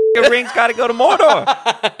motherfucker ring's got to go to Mordor.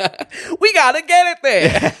 We got to get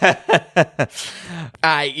it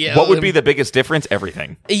there. What would be the biggest difference?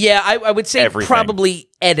 Everything. Yeah, I would say Everything. probably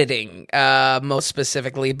editing, most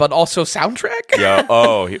specifically, but also soundtrack. Yeah.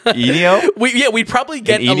 Oh, Ennio? We'd probably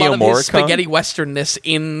get a lot of his spaghetti westernness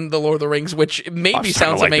in The Lord of the Rings, which maybe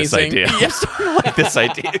sounds amazing. I'm starting to like this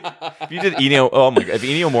idea. If you did Ennio, oh my God, if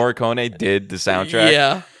Ennio Morricone did the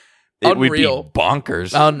soundtrack, it would be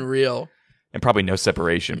bonkers. Unreal. And probably no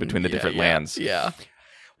separation between the different lands. Yeah.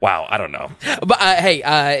 Wow, I don't know. But hey,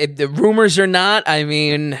 if the rumors are not, I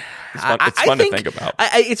mean, it's fun to think about.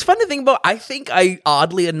 It's fun to think about. I think I,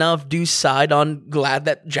 oddly enough, do side on glad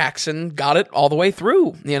that Jackson got it all the way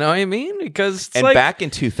through. You know what I mean? Because it's back in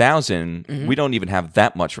 2000, we don't even have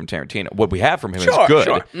that much from Tarantino. What we have from him is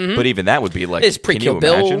good, but even that would be like his pre-Kill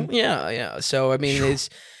Bill. Imagine? Yeah. So I mean,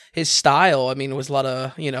 his style, I mean, it was a lot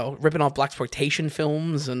of, ripping off blaxploitation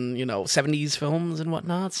films and, 70s films and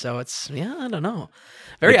whatnot. So it's, I don't know.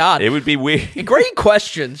 Very odd. It would be weird. Great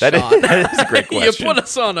question, Sean. That is a great question. You put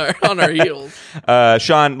us on our heels.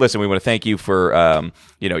 Sean, listen, we want to thank you for,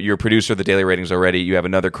 you're a producer of the Daily Ratings already. You have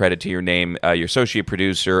another credit to your name. You're associate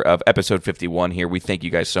producer of episode 51 here. We thank you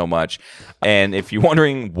guys so much. And if you're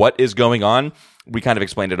wondering what is going on, we kind of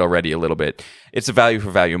explained it already a little bit. It's a value for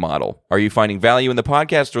value model. Are you finding value in the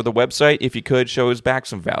podcast or the website? If you could, show us back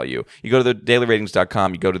some value. You go to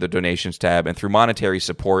thedailyratings.com, you go to the donations tab, and through monetary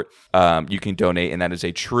support, you can donate, and that is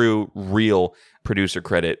a true, real producer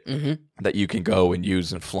credit that you can go and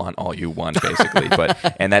use and flaunt all you want, basically.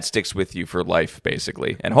 And that sticks with you for life,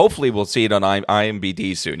 basically. And hopefully we'll see it on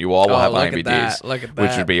IMBD soon. You all will have IMBDs, look at that.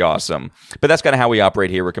 which would be awesome. But that's kind of how we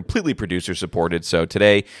operate here. We're completely producer supported. So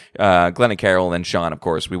today, Glenn and Carol and Sean, of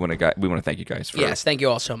course, we want to thank you guys for thank you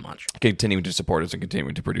all so much. Continuing to support us and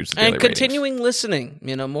continuing to produce the Daily and continuing listening,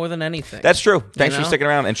 more than anything. That's true. Thanks for sticking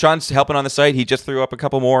around. And Sean's helping on the site. He just threw up a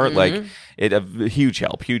couple more. A huge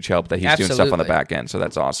help that he's doing stuff on the back end. So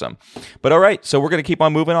that's awesome. But all right, so we're going to keep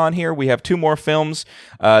on moving on here. We have two more films.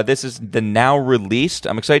 This is the now released.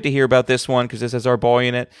 I'm excited to hear about this one because this has our boy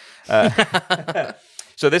in it.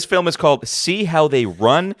 So this film is called See How They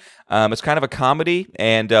Run. It's kind of a comedy.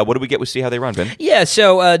 And what do we get with See How They Run, Ben? Yeah,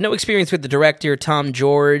 so no experience with the director, Tom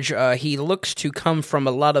George. He looks to come from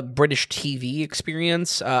a lot of British TV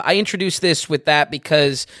experience. I introduced this with that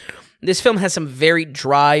because this film has some very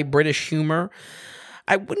dry British humor.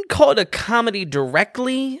 I wouldn't call it a comedy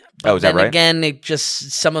directly, Oh, is that right? Again,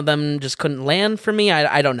 some of them just couldn't land for me.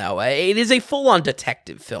 I don't know. It is a full-on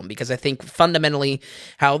detective film because I think fundamentally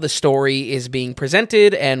how the story is being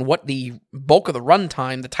presented and what the bulk of the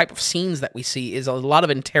runtime, the type of scenes that we see, is a lot of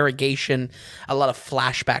interrogation, a lot of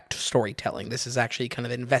flashback storytelling. This is actually kind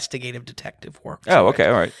of investigative detective work. Oh, okay,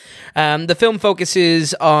 all right. The film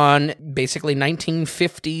focuses on basically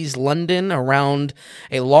 1950s London around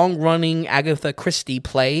a long-running Agatha Christie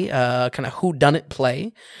play, kind of whodunit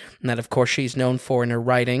play, and that, of course, she's known for in her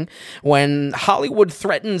writing. When Hollywood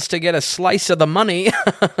threatens to get a slice of the money,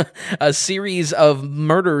 a series of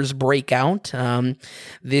murders break out.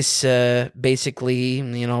 This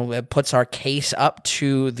basically, puts our case up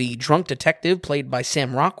to the drunk detective played by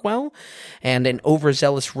Sam Rockwell and an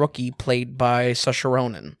overzealous rookie played by Saoirse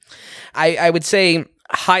Ronan. I would say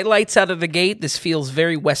highlights out of the gate, this feels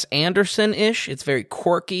very Wes Anderson-ish. It's very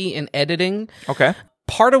quirky in editing. Okay.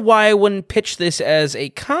 Part of why I wouldn't pitch this as a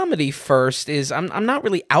comedy first is I'm not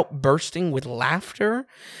really outbursting with laughter.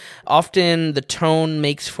 Often the tone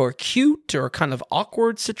makes for cute or kind of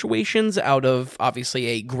awkward situations out of, obviously,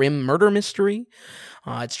 a grim murder mystery.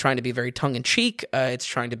 It's trying to be very tongue-in-cheek. It's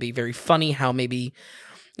trying to be very funny how maybe...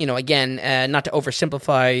 again, not to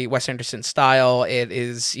oversimplify Wes Anderson's style, it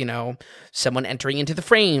is, someone entering into the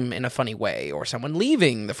frame in a funny way, or someone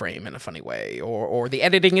leaving the frame in a funny way, or the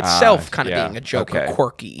editing itself kind of being a joke or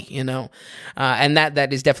quirky, and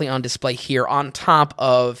that is definitely on display here, on top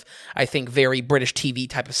of, I think, very British TV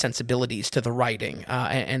type of sensibilities to the writing,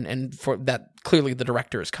 and for that, clearly the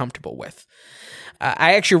director is comfortable with.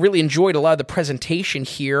 I actually really enjoyed a lot of the presentation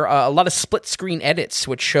here, a lot of split-screen edits,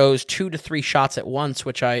 which shows 2 to 3 shots at once,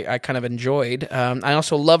 which I kind of enjoyed. I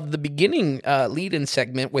also loved the beginning lead-in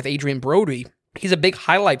segment with Adrian Brody. He's a big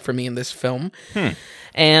highlight for me in this film.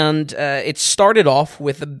 And it started off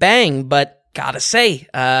with a bang, but gotta say,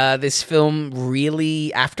 this film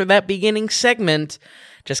really, after that beginning segment,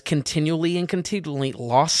 just continually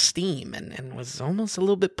lost steam and was almost a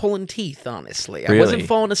little bit pulling teeth, honestly. Really? I wasn't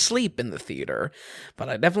falling asleep in the theater, but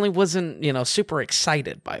I definitely wasn't, super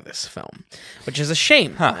excited by this film, which is a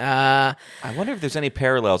shame. I wonder if there's any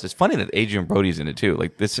parallels. It's funny that Adrian Brody's in it, too.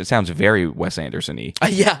 Like, this, it sounds very Wes Anderson-y.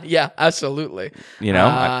 Yeah, absolutely.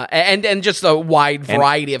 And just a wide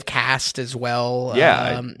variety of cast as well.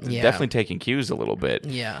 Definitely taking cues a little bit.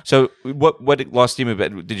 Yeah. So, what lost steam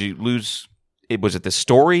about? Did you lose... Was it the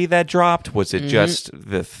story that dropped? Was it just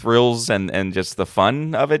the thrills and just the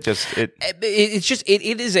fun of it?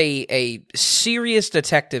 It is a serious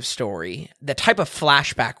detective story. The type of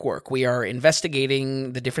flashback work. We are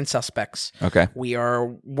investigating the different suspects. Okay. We are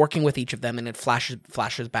working with each of them, and it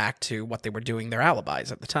flashes back to what they were doing, their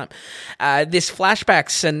alibis at the time. This flashback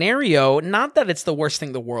scenario, not that it's the worst thing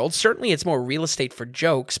in the world. Certainly it's more real estate for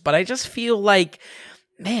jokes, but I just feel like...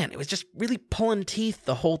 Man, it was just really pulling teeth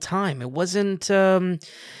the whole time. It wasn't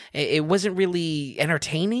really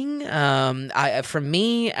entertaining. For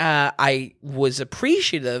me, I was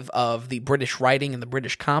appreciative of the British writing and the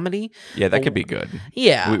British comedy. Yeah, that could be good.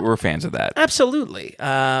 Yeah. We're fans of that. Absolutely.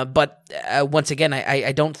 But once again,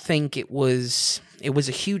 I don't think it was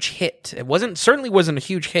a huge hit. It certainly wasn't a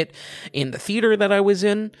huge hit in the theater that I was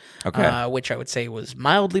in, which I would say was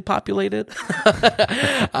mildly populated.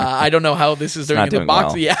 I don't know how this is doing in the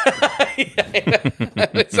box. Well. Yeah.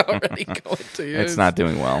 It's already going to you. It's not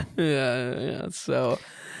doing well. Yeah. So,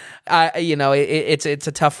 it's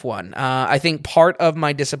a tough one. I think part of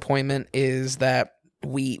my disappointment is that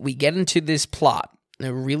we get into this plot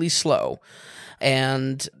really slow.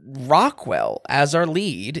 And Rockwell, as our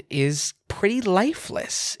lead, is pretty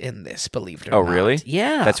lifeless in this, believe it or not. Oh, really?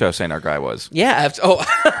 Yeah. That's who I was saying our guy was. Yeah.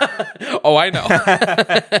 I know.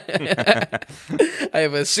 I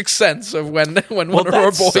have a sixth sense of when one of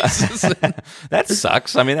our boys is in. That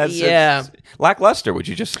sucks. I mean, that's lackluster.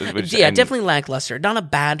 Definitely lackluster. Not a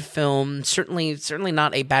bad film. Certainly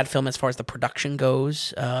not a bad film as far as the production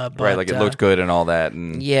goes. But, right, like it looked good and all that.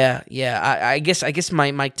 And yeah. I guess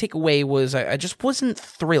my takeaway was I just wasn't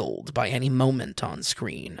thrilled by any moment on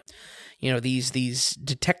screen. These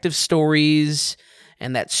detective stories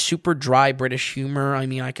and that super dry British humor. I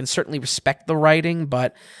mean, I can certainly respect the writing,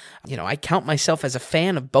 but I count myself as a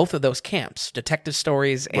fan of both of those camps, detective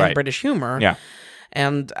stories and British humor. Yeah.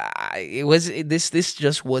 And this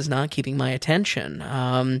just was not keeping my attention.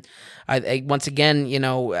 Once again,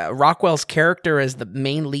 Rockwell's character as the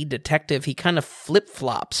main lead detective, he kind of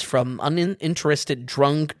flip-flops from uninterested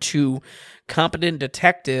drunk to competent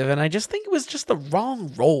detective, and I just think it was just the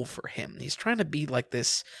wrong role for him. He's trying to be like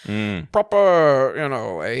this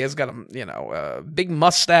proper, he has got a big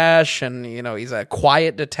mustache, and he's a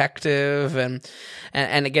quiet detective, and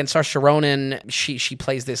again, Saoirse Ronan, she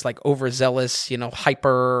plays this like overzealous,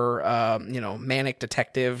 hyper, manic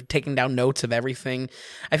detective, taking down notes of everything.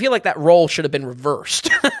 I feel like that role should have been reversed.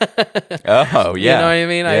 Oh, yeah. You know what I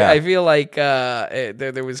mean? Yeah. I feel like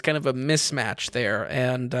there was kind of a mismatch there,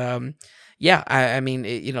 and none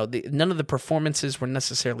of the performances were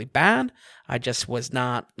necessarily bad. I just was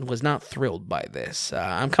not thrilled by this.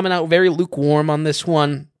 I'm coming out very lukewarm on this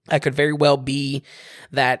one. I could very well be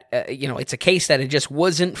that, it's a case that it just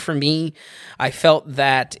wasn't for me. I felt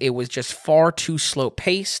that it was just far too slow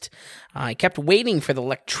paced. I kept waiting for the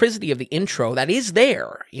electricity of the intro that is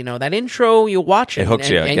there. That intro, you watch it. It hooks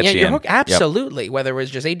you. It gets you you're in. hooked. Absolutely. Yep. Whether it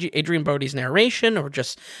was just Adrian Brody's narration or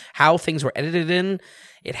just how things were edited in,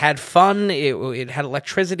 it had fun. It had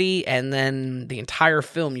electricity. And then the entire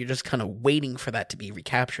film, you're just kind of waiting for that to be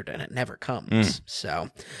recaptured, and it never comes. So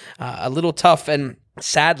a little tough. And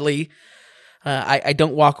sadly, I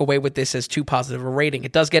don't walk away with this as too positive a rating.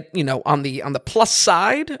 It does get, on the plus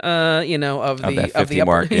side, of the 50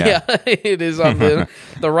 mark. Yeah. It is on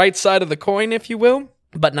the right side of the coin, if you will,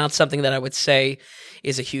 but not something that I would say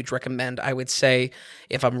is a huge recommend. I would say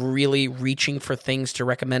if I'm really reaching for things to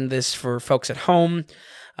recommend this for folks at home,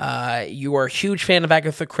 you are a huge fan of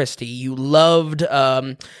Agatha Christie. You loved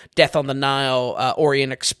Death on the Nile,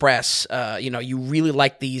 Orient Express. You really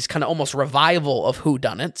like these kind of almost revival of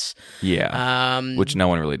whodunits. Yeah, which no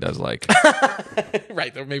one really does like.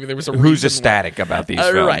 Right. Maybe there was a who's reason ecstatic about these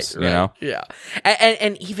films. Right. Yeah.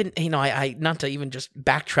 And even, I not to even just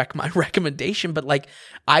backtrack my recommendation, but like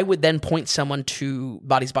I would then point someone to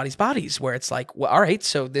Bodies, Bodies, Bodies, where it's like, well, all right,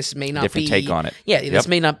 so this may not Different take on it. Yeah, this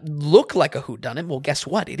may not look like a whodunit. Well, guess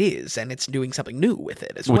what? It is, and it's doing something new with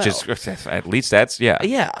it as well. Which is, at least that's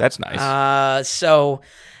that's nice.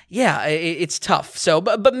 It's tough. So,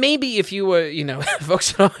 but maybe if you were,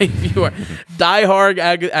 folks, if you are diehard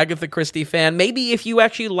Agatha Christie fan, maybe if you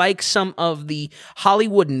actually like some of the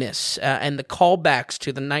Hollywoodness and the callbacks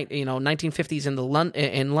to the 1950s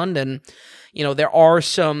in London, there are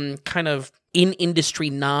some kind of in-industry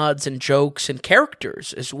nods and jokes and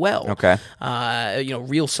characters as well. Okay.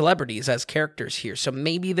 Real celebrities as characters here. So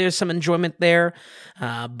maybe there's some enjoyment there.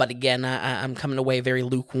 But again, I'm coming away very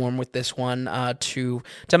lukewarm with this one to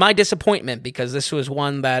my disappointment, because this was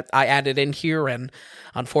one that I added in here and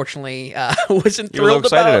unfortunately wasn't thrilled You're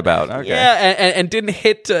excited about. Okay. Yeah, and didn't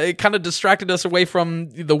hit, it kind of distracted us away from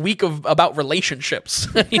the week about relationships.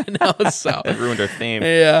 So It ruined our theme.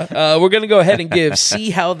 yeah, we're going to go ahead and give See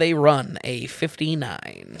How They Run a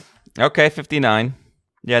 59. Okay, 59.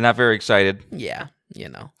 Yeah, not very excited. Yeah,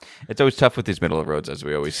 It's always tough with these middle of roads, as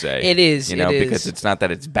we always say. It is, because it's not that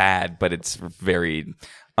it's bad, but it's very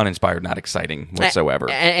uninspired, not exciting whatsoever.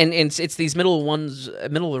 And it's these middle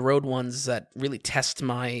of the road ones that really test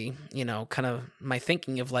my, kind of my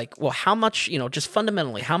thinking of like, well, how much, just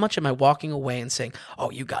fundamentally, how much am I walking away and saying, oh,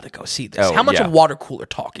 you got to go see this? How much of water cooler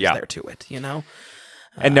talk is there to it,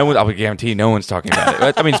 And no one, I would guarantee no one's talking about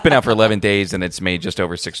it. I mean, it's been out for 11 days and it's made just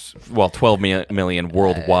over 12 million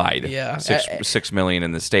worldwide. 6 million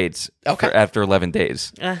in the States after 11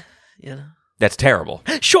 days. That's terrible.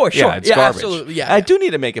 Sure. Yeah, it's garbage. Absolutely. Yeah. I do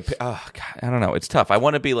need to make it. Oh, God, I don't know. It's tough. I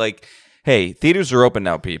want to be like, hey, theaters are open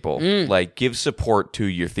now, people. Like, give support to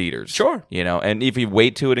your theaters. Sure. And if you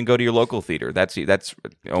wait to it and go to your local theater, that's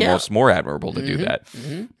almost more admirable to do that.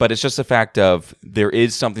 But it's just the fact of there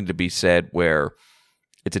is something to be said where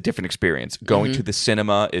it's a different experience. Going to the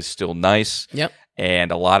cinema is still nice. Yep.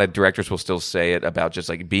 And a lot of directors will still say it about just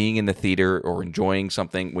like being in the theater or enjoying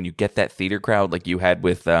something. When you get that theater crowd like you had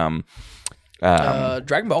with Dragon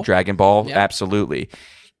Ball, yep. Absolutely.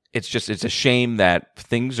 It's a shame that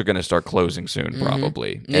things are going to start closing soon,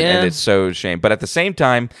 probably. And it's so a shame. But at the same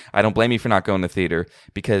time, I don't blame you for not going to theater,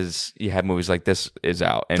 because you have movies like this is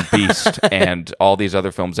out, and Beast, and all these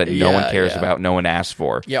other films that no one cares about, no one asked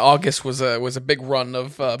for. Yeah, August was a big run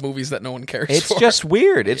of movies that no one cares for. It's just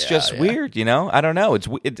weird. It's just weird, I don't know.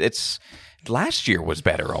 It's last year was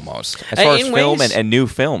better almost, as far as film and new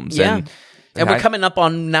films. Yeah. And we're coming up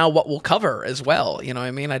on now what we'll cover as well. You know what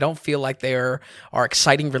I mean? I don't feel like there are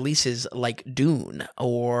exciting releases like Dune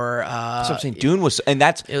or... That's what I'm saying. Dune was... And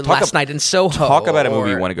that's... Last Night in Soho. Talk about a movie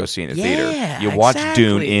you want to go see in the theater. You watch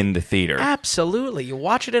Dune in the theater. Absolutely. You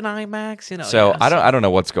watch it in IMAX, So I don't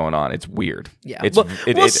know what's going on. It's weird. Yeah.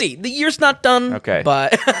 We'll see. The year's not done. Okay.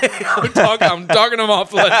 But I'm talking them off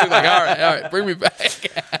the list. Like, all right, bring me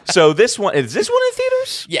back. So this one... Is this one in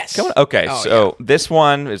theaters? Yes. Okay. This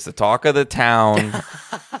one is the talk of the town.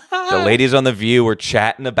 The ladies on The View were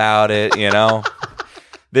chatting about it, you know.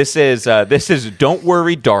 This is Don't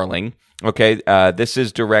Worry, Darling. Okay, this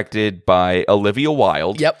is directed by Olivia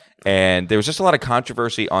Wilde. Yep. And there was just a lot of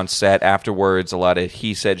controversy on set afterwards, a lot of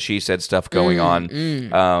he said, she said stuff going on.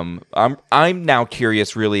 I'm now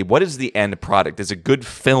curious, really, what is the end product? Is a good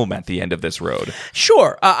film at the end of this road?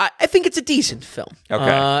 Sure. I think it's a decent film.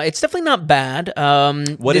 Okay. It's definitely not bad.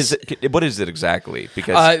 What is it exactly?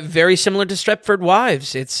 Because very similar to Stepford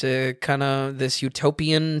Wives. It's kind of this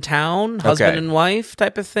utopian town, husband and wife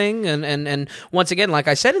type of thing. And once again, like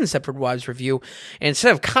I said in the Stepford Wives review,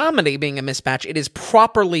 instead of comedy being a mismatch, it is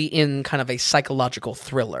properly in kind of a psychological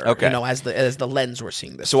thriller, as the lens we're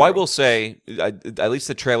seeing this. So through. I will say, at least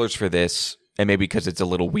the trailers for this, and maybe because it's a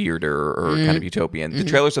little weirder or kind of utopian, the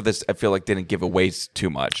trailers of this I feel like didn't give away too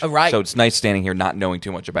much. Right. So it's nice standing here not knowing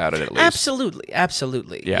too much about it at least.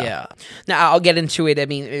 Absolutely. Yeah. Now I'll get into it. I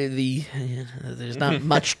mean, there's not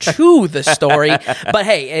much to the story, but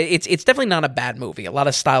hey, it's definitely not a bad movie. A lot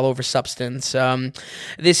of style over substance.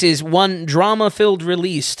 This is one drama-filled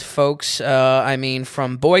release, folks. I mean,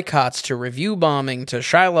 from boycotts to review bombing to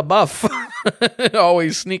Shia LaBeouf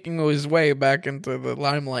always sneaking his way back into the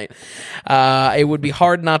limelight. It would be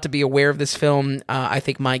hard not to be aware of this film. I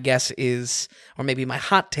think my guess is, or maybe my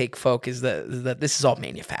hot take, folk, is that this is all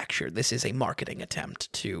manufactured. This is a marketing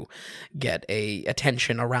attempt to get a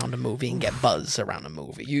attention around a movie and get buzz around a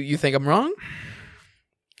movie. You think I'm wrong?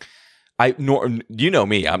 You know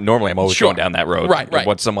me. I'm always going down that road. Right.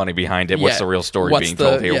 What's the money behind it? What's the real story being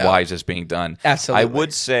told here? Why is this being done? Absolutely.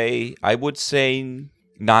 I would say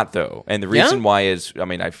not, though. And the reason why is, I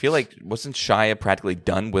mean, I feel like wasn't Shia practically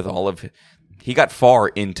done with all of he got far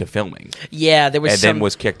into filming. Yeah, there was then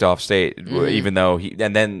was kicked off stage, even though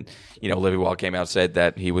then Olivia Wilde came out and said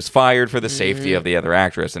that he was fired for the safety of the other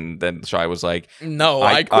actress, and then Shia was like, "No,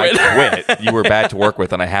 I quit. I quit. You were bad to work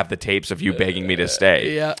with, and I have the tapes of you begging me to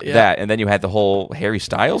stay." Yeah. That, and then you had the whole Harry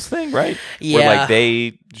Styles thing, right? Yeah,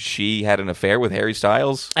 where she had an affair with Harry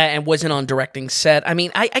Styles and wasn't on directing set. I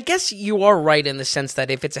mean, I guess you are right in the sense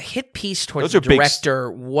that if it's a hit piece towards the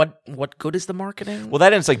director, what good is the marketing? Well,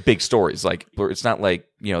 that ends like big stories. Like it's not like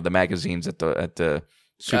the magazines at the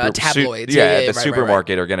tabloids, at the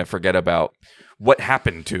supermarket are going to forget about what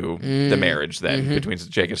happened to the marriage then between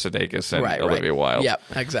Jacob Sudeikis and Olivia Wilde. Yep,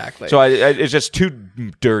 exactly. So it's just too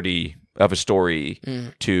dirty of a story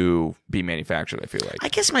to be manufactured, I feel like. I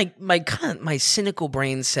guess my cynical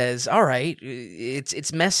brain says, all right,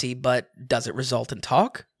 it's messy, but does it result in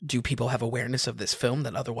talk? Do people have awareness of this film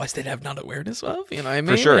that otherwise they'd have not awareness of? You know what I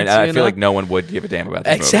mean? For sure, and I feel like no one would give a damn about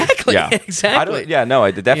this movie. Yeah. Exactly.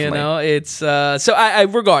 I definitely. It's so I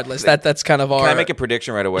regardless, that's kind of our... Can I make a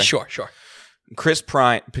prediction right away? Sure. Chris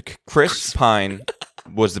Pine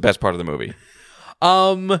was the best part of the movie.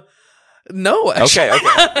 No, actually. Okay.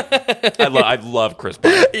 I love Chris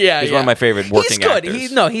Pine. Yeah, he's one of my favorite working actors.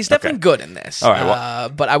 He's good. He's definitely good in this. All right, well,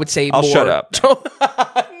 but I would say I'll more... shut up.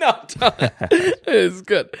 No, it's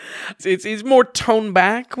good. It's more toned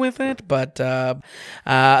back with it, but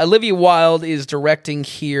Olivia Wilde is directing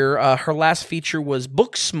here. Her last feature was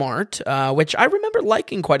Booksmart, which I remember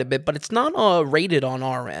liking quite a bit, but it's not rated on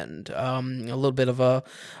our end. A little bit of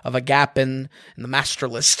a gap in the master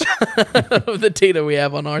list of the data we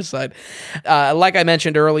have on our side. Like I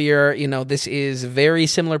mentioned earlier, this is very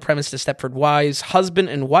similar premise to Stepford Wives. Husband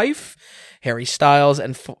and wife, Harry Styles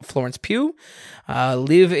and Florence Pugh,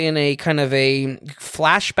 live in a kind of a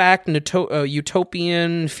flashback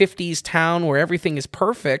utopian 50s town where everything is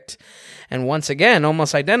perfect. And once again,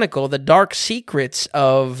 almost identical, the dark secrets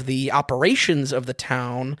of the operations of the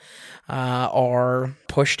town are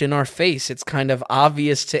pushed in our face. It's kind of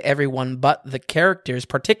obvious to everyone but the characters,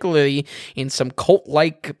 particularly in some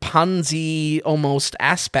cult-like Ponzi almost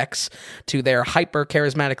aspects to their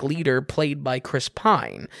hyper-charismatic leader played by Chris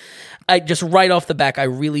Pine. I just right off the back, I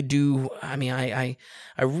really do. I mean, I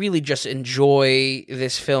really just enjoy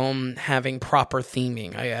this film having proper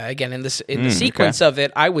theming. Again, in the sequence of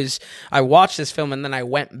it, I watched this film and then I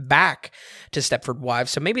went back to Stepford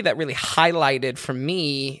Wives. So maybe that really highlighted for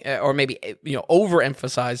me, or maybe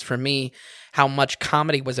overemphasized for me, how much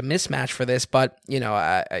comedy was a mismatch for this. But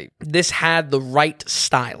this had the right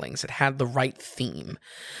stylings. It had the right theme.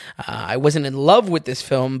 I wasn't in love with this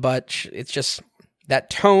film, but it's just that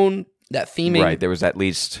tone, that theming. Right, there was at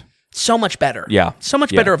least so much better. Yeah. So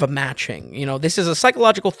much better of a matching. You know, this is a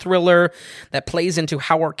psychological thriller that plays into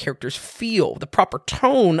how our characters feel. The proper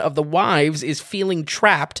tone of the wives is feeling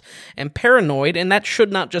trapped and paranoid, and that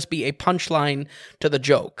should not just be a punchline to the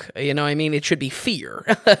joke. You know what I mean? It should be fear.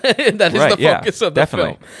 That is the focus of the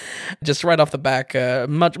film. Just right off the back,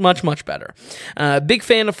 much better. Big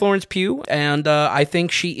fan of Florence Pugh, and I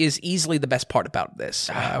think she is easily the best part about this.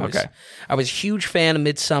 I was a huge fan of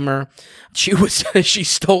Midsommar. She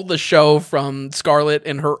stole the show from Scarlett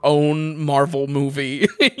in her own Marvel movie,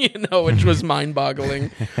 which was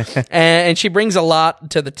mind-boggling. And she brings a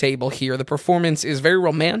lot to the table here. The performance is very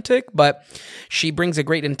romantic, but she brings a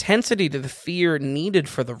great intensity to the fear needed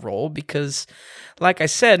for the role because, like I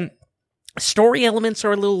said, story elements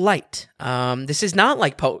are a little light. This is not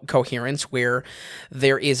like Coherence, where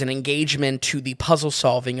there is an engagement to the puzzle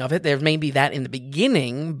solving of it. There may be that in the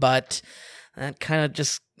beginning, but that kind of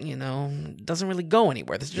just, doesn't really go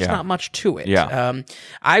anywhere. There's just not much to it. Yeah.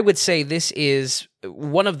 I would say this is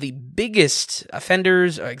one of the biggest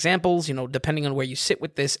offenders or examples, depending on where you sit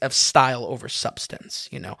with this, of style over substance.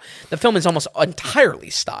 The film is almost entirely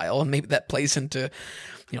style, and maybe that plays into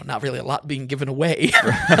not really a lot being given away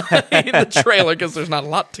in the trailer because there's not a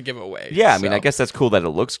lot to give away. Yeah, I mean, I guess that's cool that it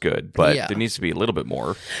looks good, but there needs to be a little bit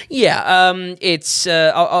more. Yeah, it's.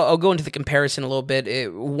 I'll go into the comparison a little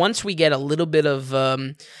bit. Once we get a little bit of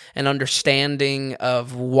an understanding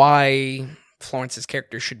of why Florence's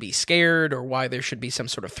character should be scared or why there should be some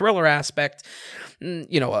sort of thriller aspect,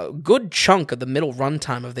 a good chunk of the middle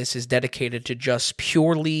runtime of this is dedicated to just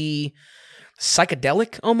purely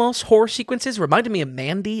psychedelic almost horror sequences. Reminded me of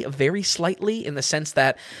Mandy very slightly, in the sense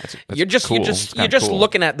that you're just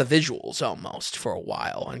looking at the visuals almost for a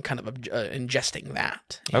while and kind of ingesting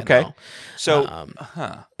that. Okay. Know? So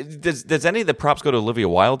does any of the props go to Olivia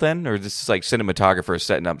Wilde then, or this is like cinematographers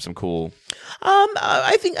setting up some cool?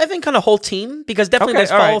 I think kind of whole team, because definitely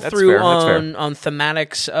there's follow through on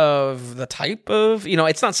thematics of the type of,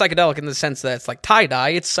 it's not psychedelic in the sense that it's like tie-dye.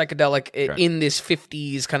 It's psychedelic in this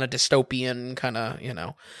 50s kind of dystopian kind of,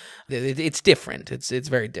 it's different. It's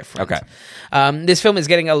very different. Okay. This film is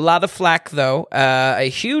getting a lot of flack, though, a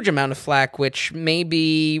huge amount of flack, which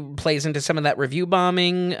maybe plays into some of that review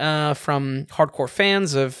bombing from hardcore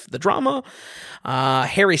fans of the drama.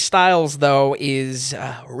 Harry Styles, though, is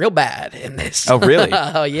real bad in this. Oh, really?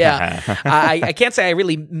 Oh, yeah. I can't say I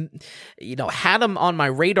really, had him on my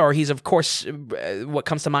radar. He's, of course, what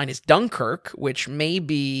comes to mind is Dunkirk, which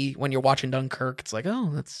maybe when you're watching Dunkirk, it's like,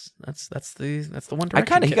 oh, that's the one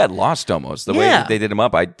direction. He got lost almost the way they did him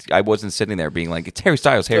up. I wasn't sitting there being like, it's Harry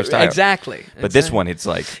Styles. Exactly. But this one, it's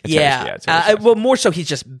like, it's Harry Styles. Well, more so, he's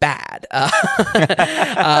just bad.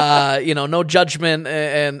 No judgment,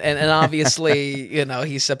 and obviously.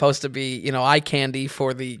 He's supposed to be, eye candy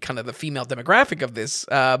for the kind of the female demographic of this.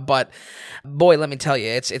 But boy, let me tell you,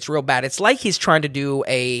 it's real bad. It's like he's trying to do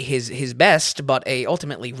his best, but a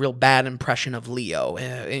ultimately real bad impression of Leo,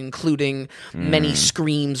 including many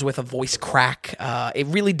screams with a voice crack. It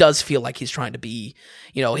really does feel like he's trying to be,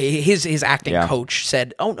 his acting coach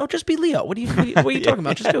said, "Oh no, just be Leo. What are you talking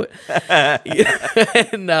about? Just do it."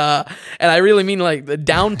 And I really mean like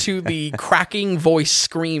down to the cracking voice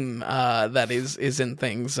scream that is in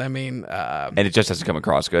things. I mean, and it just doesn't come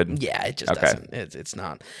across good. Yeah, it just doesn't. It's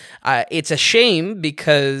not. It's a shame,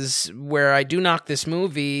 because where I do knock this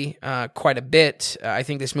movie quite a bit, I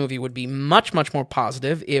think this movie would be much more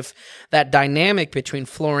positive if that dynamic between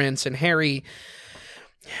Florence and Harry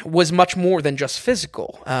was much more than just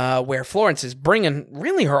physical, where Florence is bringing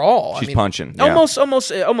really her all. She's punching. Yeah.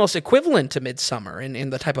 Almost equivalent to Midsommar in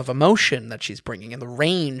the type of emotion that she's bringing, and the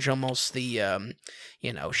range, almost the,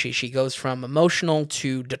 she goes from emotional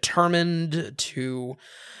to determined to,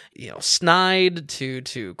 snide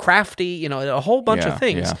to crafty, a whole bunch of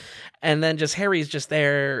things. Yeah. And then just Harry's just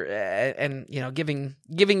there and giving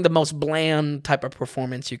the most bland type of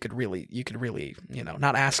performance you could really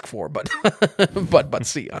not ask for, but but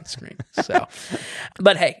see on screen. So,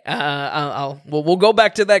 but hey, we'll go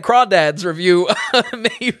back to that Crawdads review.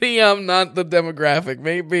 Maybe I'm not the demographic.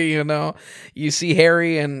 Maybe you see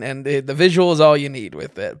Harry and the visual is all you need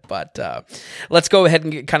with it. But let's go ahead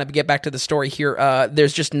and kind of get back to the story here.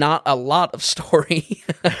 There's just not a lot of story.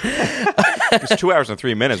 It's 2 hours and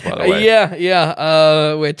 3 minutes, by the way.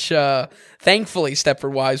 Yeah. Which thankfully,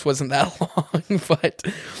 Stepford Wives wasn't that long. But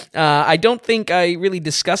I don't think I really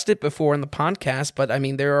discussed it before in the podcast. But I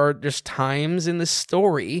mean, there are just times in the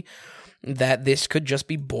story that this could just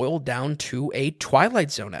be boiled down to a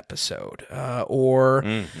Twilight Zone episode, I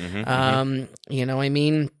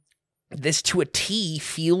mean. this to a T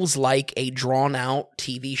feels like a drawn-out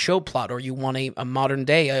TV show plot, or you want a modern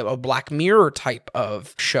day, a Black Mirror type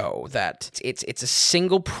of show that it's a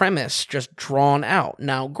single premise just drawn out.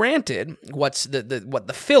 Now, granted, what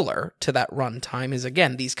the filler to that runtime is,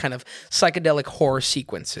 again, these kind of psychedelic horror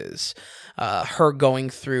sequences, her going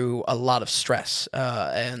through a lot of stress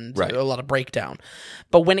and a lot of breakdown.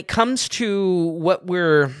 But when it comes to what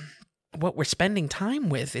we're spending time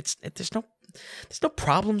with, there's no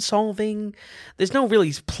problem solving. There's no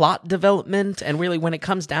really plot development. And really, when it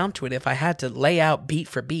comes down to it, if I had to lay out beat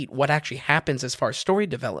for beat what actually happens as far as story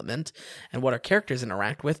development and what our characters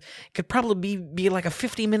interact with, it could probably be like a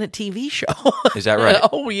 50-minute TV show. Is that right?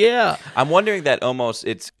 Oh, yeah. I'm wondering that almost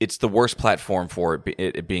it's the worst platform for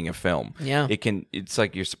it being a film. Yeah. It's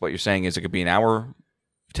like what you're saying is it could be an hour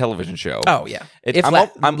television show. Oh, yeah.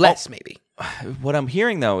 I'm less, maybe. What I'm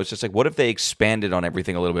hearing, though, is just like, what if they expanded on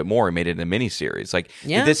everything a little bit more and made it a miniseries? Like,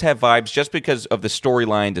 did this have vibes just because of the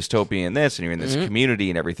storyline, dystopian and this, and you're in this community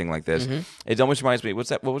and everything like this? It almost reminds me, what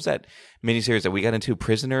was that miniseries that we got into,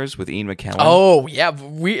 Prisoners, with Ian McKellen? Oh,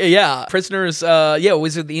 yeah. Prisoners, it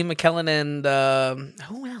was with Ian McKellen and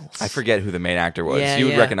who else? I forget who the main actor was. Yeah, you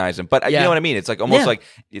would recognize him. But you know what I mean? It's like almost like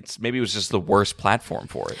maybe it was just the worst platform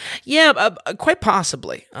for it. Yeah, quite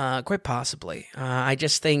possibly. I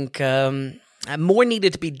just think more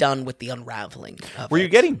needed to be done with the unraveling of Were you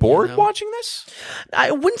getting bored watching this?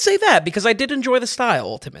 I wouldn't say that, because I did enjoy the style,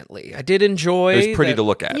 ultimately. I did enjoy... It was pretty to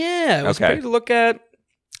look at. Yeah, it was pretty to look at.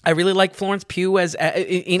 I really like Florence Pugh as That's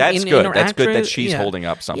good. That's good that she's holding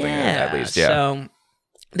up something, at least. Yeah. So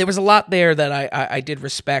there was a lot there that I did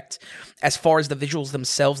respect. As far as the visuals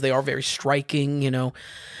themselves, they are very striking,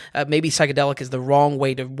 maybe psychedelic is the wrong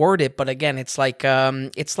way to word it, but again, it's like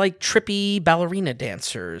trippy ballerina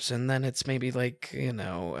dancers, and then it's maybe like the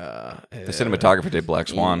cinematographer did Black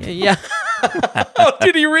Swan. Yeah. Oh,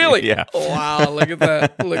 did he really? Yeah. Wow, look at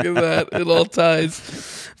that. It all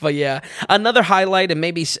ties. But yeah, another highlight, and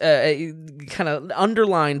maybe kind of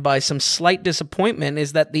underlined by some slight disappointment,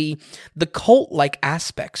 is that the cult-like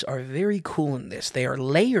aspects are very cool in this. They are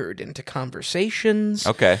layered into conversations.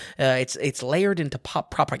 Okay. It's layered into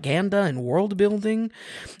pop propaganda and world building.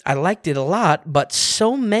 I liked it a lot, but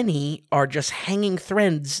so many are just hanging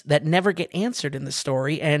threads that never get answered in the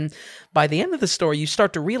story. And by the end of the story, you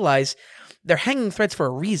start to realize they're hanging threads for a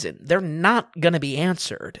reason. They're not going to be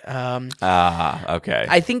answered. Okay.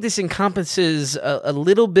 I think this encompasses a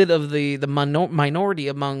little bit of the minority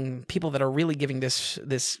among people that are really giving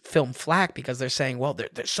this film flack, because they're saying, well,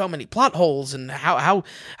 there's so many plot holes, and how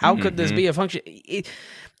could this be a function?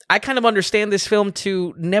 I kind of understand this film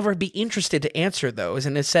to never be interested to answer those,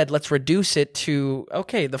 and instead, let's reduce it to,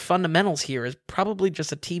 okay, the fundamentals here is probably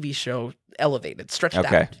just a TV show elevated, stretched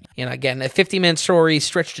out. Again, a 50-minute story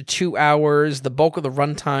stretched to 2 hours. The bulk of the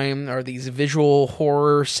runtime are these visual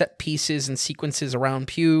horror set pieces and sequences around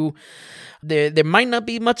Pugh. There might not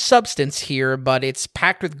be much substance here, but it's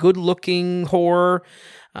packed with good-looking horror,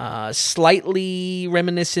 slightly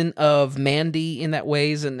reminiscent of Mandy in that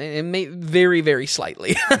ways, and very, very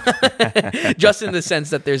slightly. Just in the sense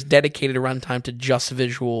that there's dedicated runtime to just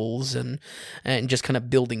visuals and just kind of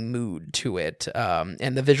building mood to it.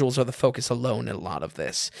 And the visuals are the focus alone in a lot of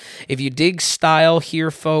this. If you dig style here,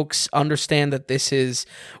 folks, understand that this is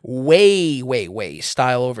way, way, way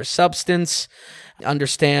style over substance.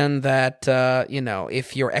 Understand that,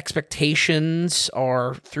 if your expectations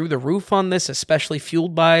are through the roof on this, especially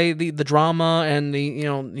fueled by the drama and the,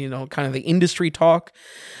 kind of the industry talk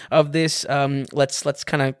of this, let's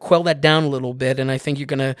kind of quell that down a little bit. And I think you're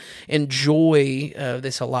going to enjoy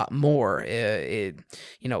this a lot more.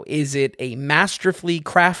 Is it a masterfully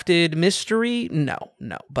crafted mystery? No.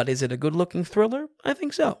 But is it a good looking thriller? I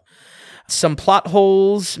think so. Some plot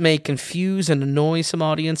holes may confuse and annoy some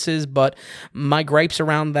audiences, but my gripes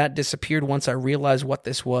around that disappeared once I realized what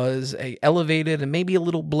this was, a elevated and maybe a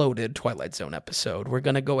little bloated Twilight Zone episode. We're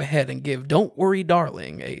going to go ahead and give Don't Worry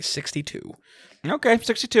Darling a 62. Okay,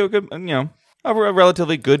 62, good, a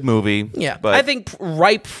relatively good movie. Yeah, but I think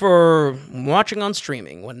ripe for watching on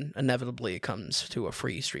streaming when inevitably it comes to a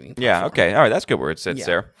free streaming platform. Yeah, okay. All right, that's good where it sits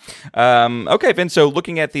there. Okay, Vin, so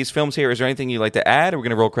looking at these films here, is there anything you'd like to add, or we're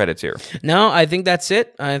going to roll credits here? No, I think that's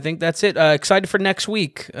it. Excited for next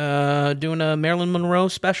week. Doing a Marilyn Monroe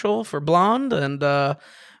special for Blonde, and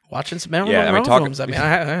watching some Marilyn Monroe films. I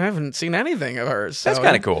haven't seen anything of hers. So. That's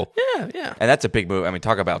kind of cool. Yeah. And that's a big movie.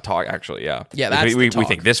 Talk about talk, actually, yeah. Yeah, that's we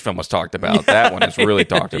think this film was talked about. That one is really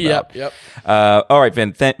talked about. Yep. All right,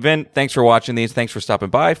 Vin. Vin, thanks for watching these. Thanks for stopping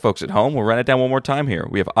by. Folks at home, we'll run it down one more time here.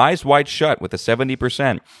 We have Eyes Wide Shut with a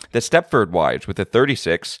 70%, The Stepford Wives with a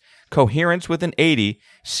 36%, Coherence with an 80,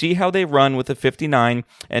 See How They Run with a 59,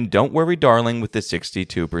 and Don't Worry Darling with the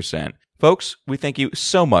 62%. Folks, we thank you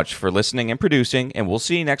so much for listening and producing, and we'll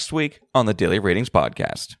see you next week on the Daily Ratings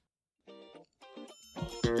Podcast.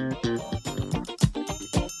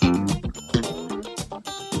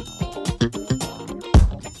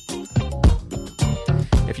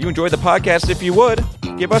 If you enjoyed the podcast, if you would,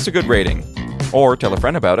 give us a good rating, or tell a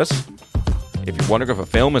friend about us. If you're wondering if a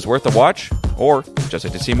film is worth a watch, or just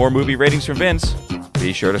like to see more movie ratings from Vince,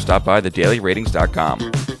 be sure to stop by thedailyratings.com,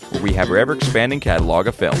 where we have our ever-expanding catalog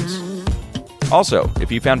of films. Also,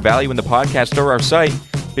 if you found value in the podcast or our site,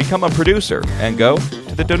 become a producer and go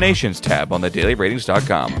to the donations tab on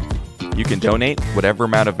thedailyratings.com. You can donate whatever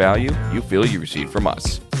amount of value you feel you received from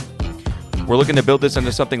us. We're looking to build this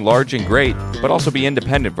into something large and great, but also be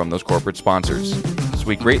independent from those corporate sponsors. So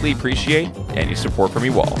we greatly appreciate any support from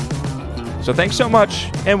you all. So thanks so much,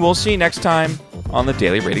 and we'll see you next time on the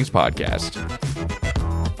Daily Ratings Podcast.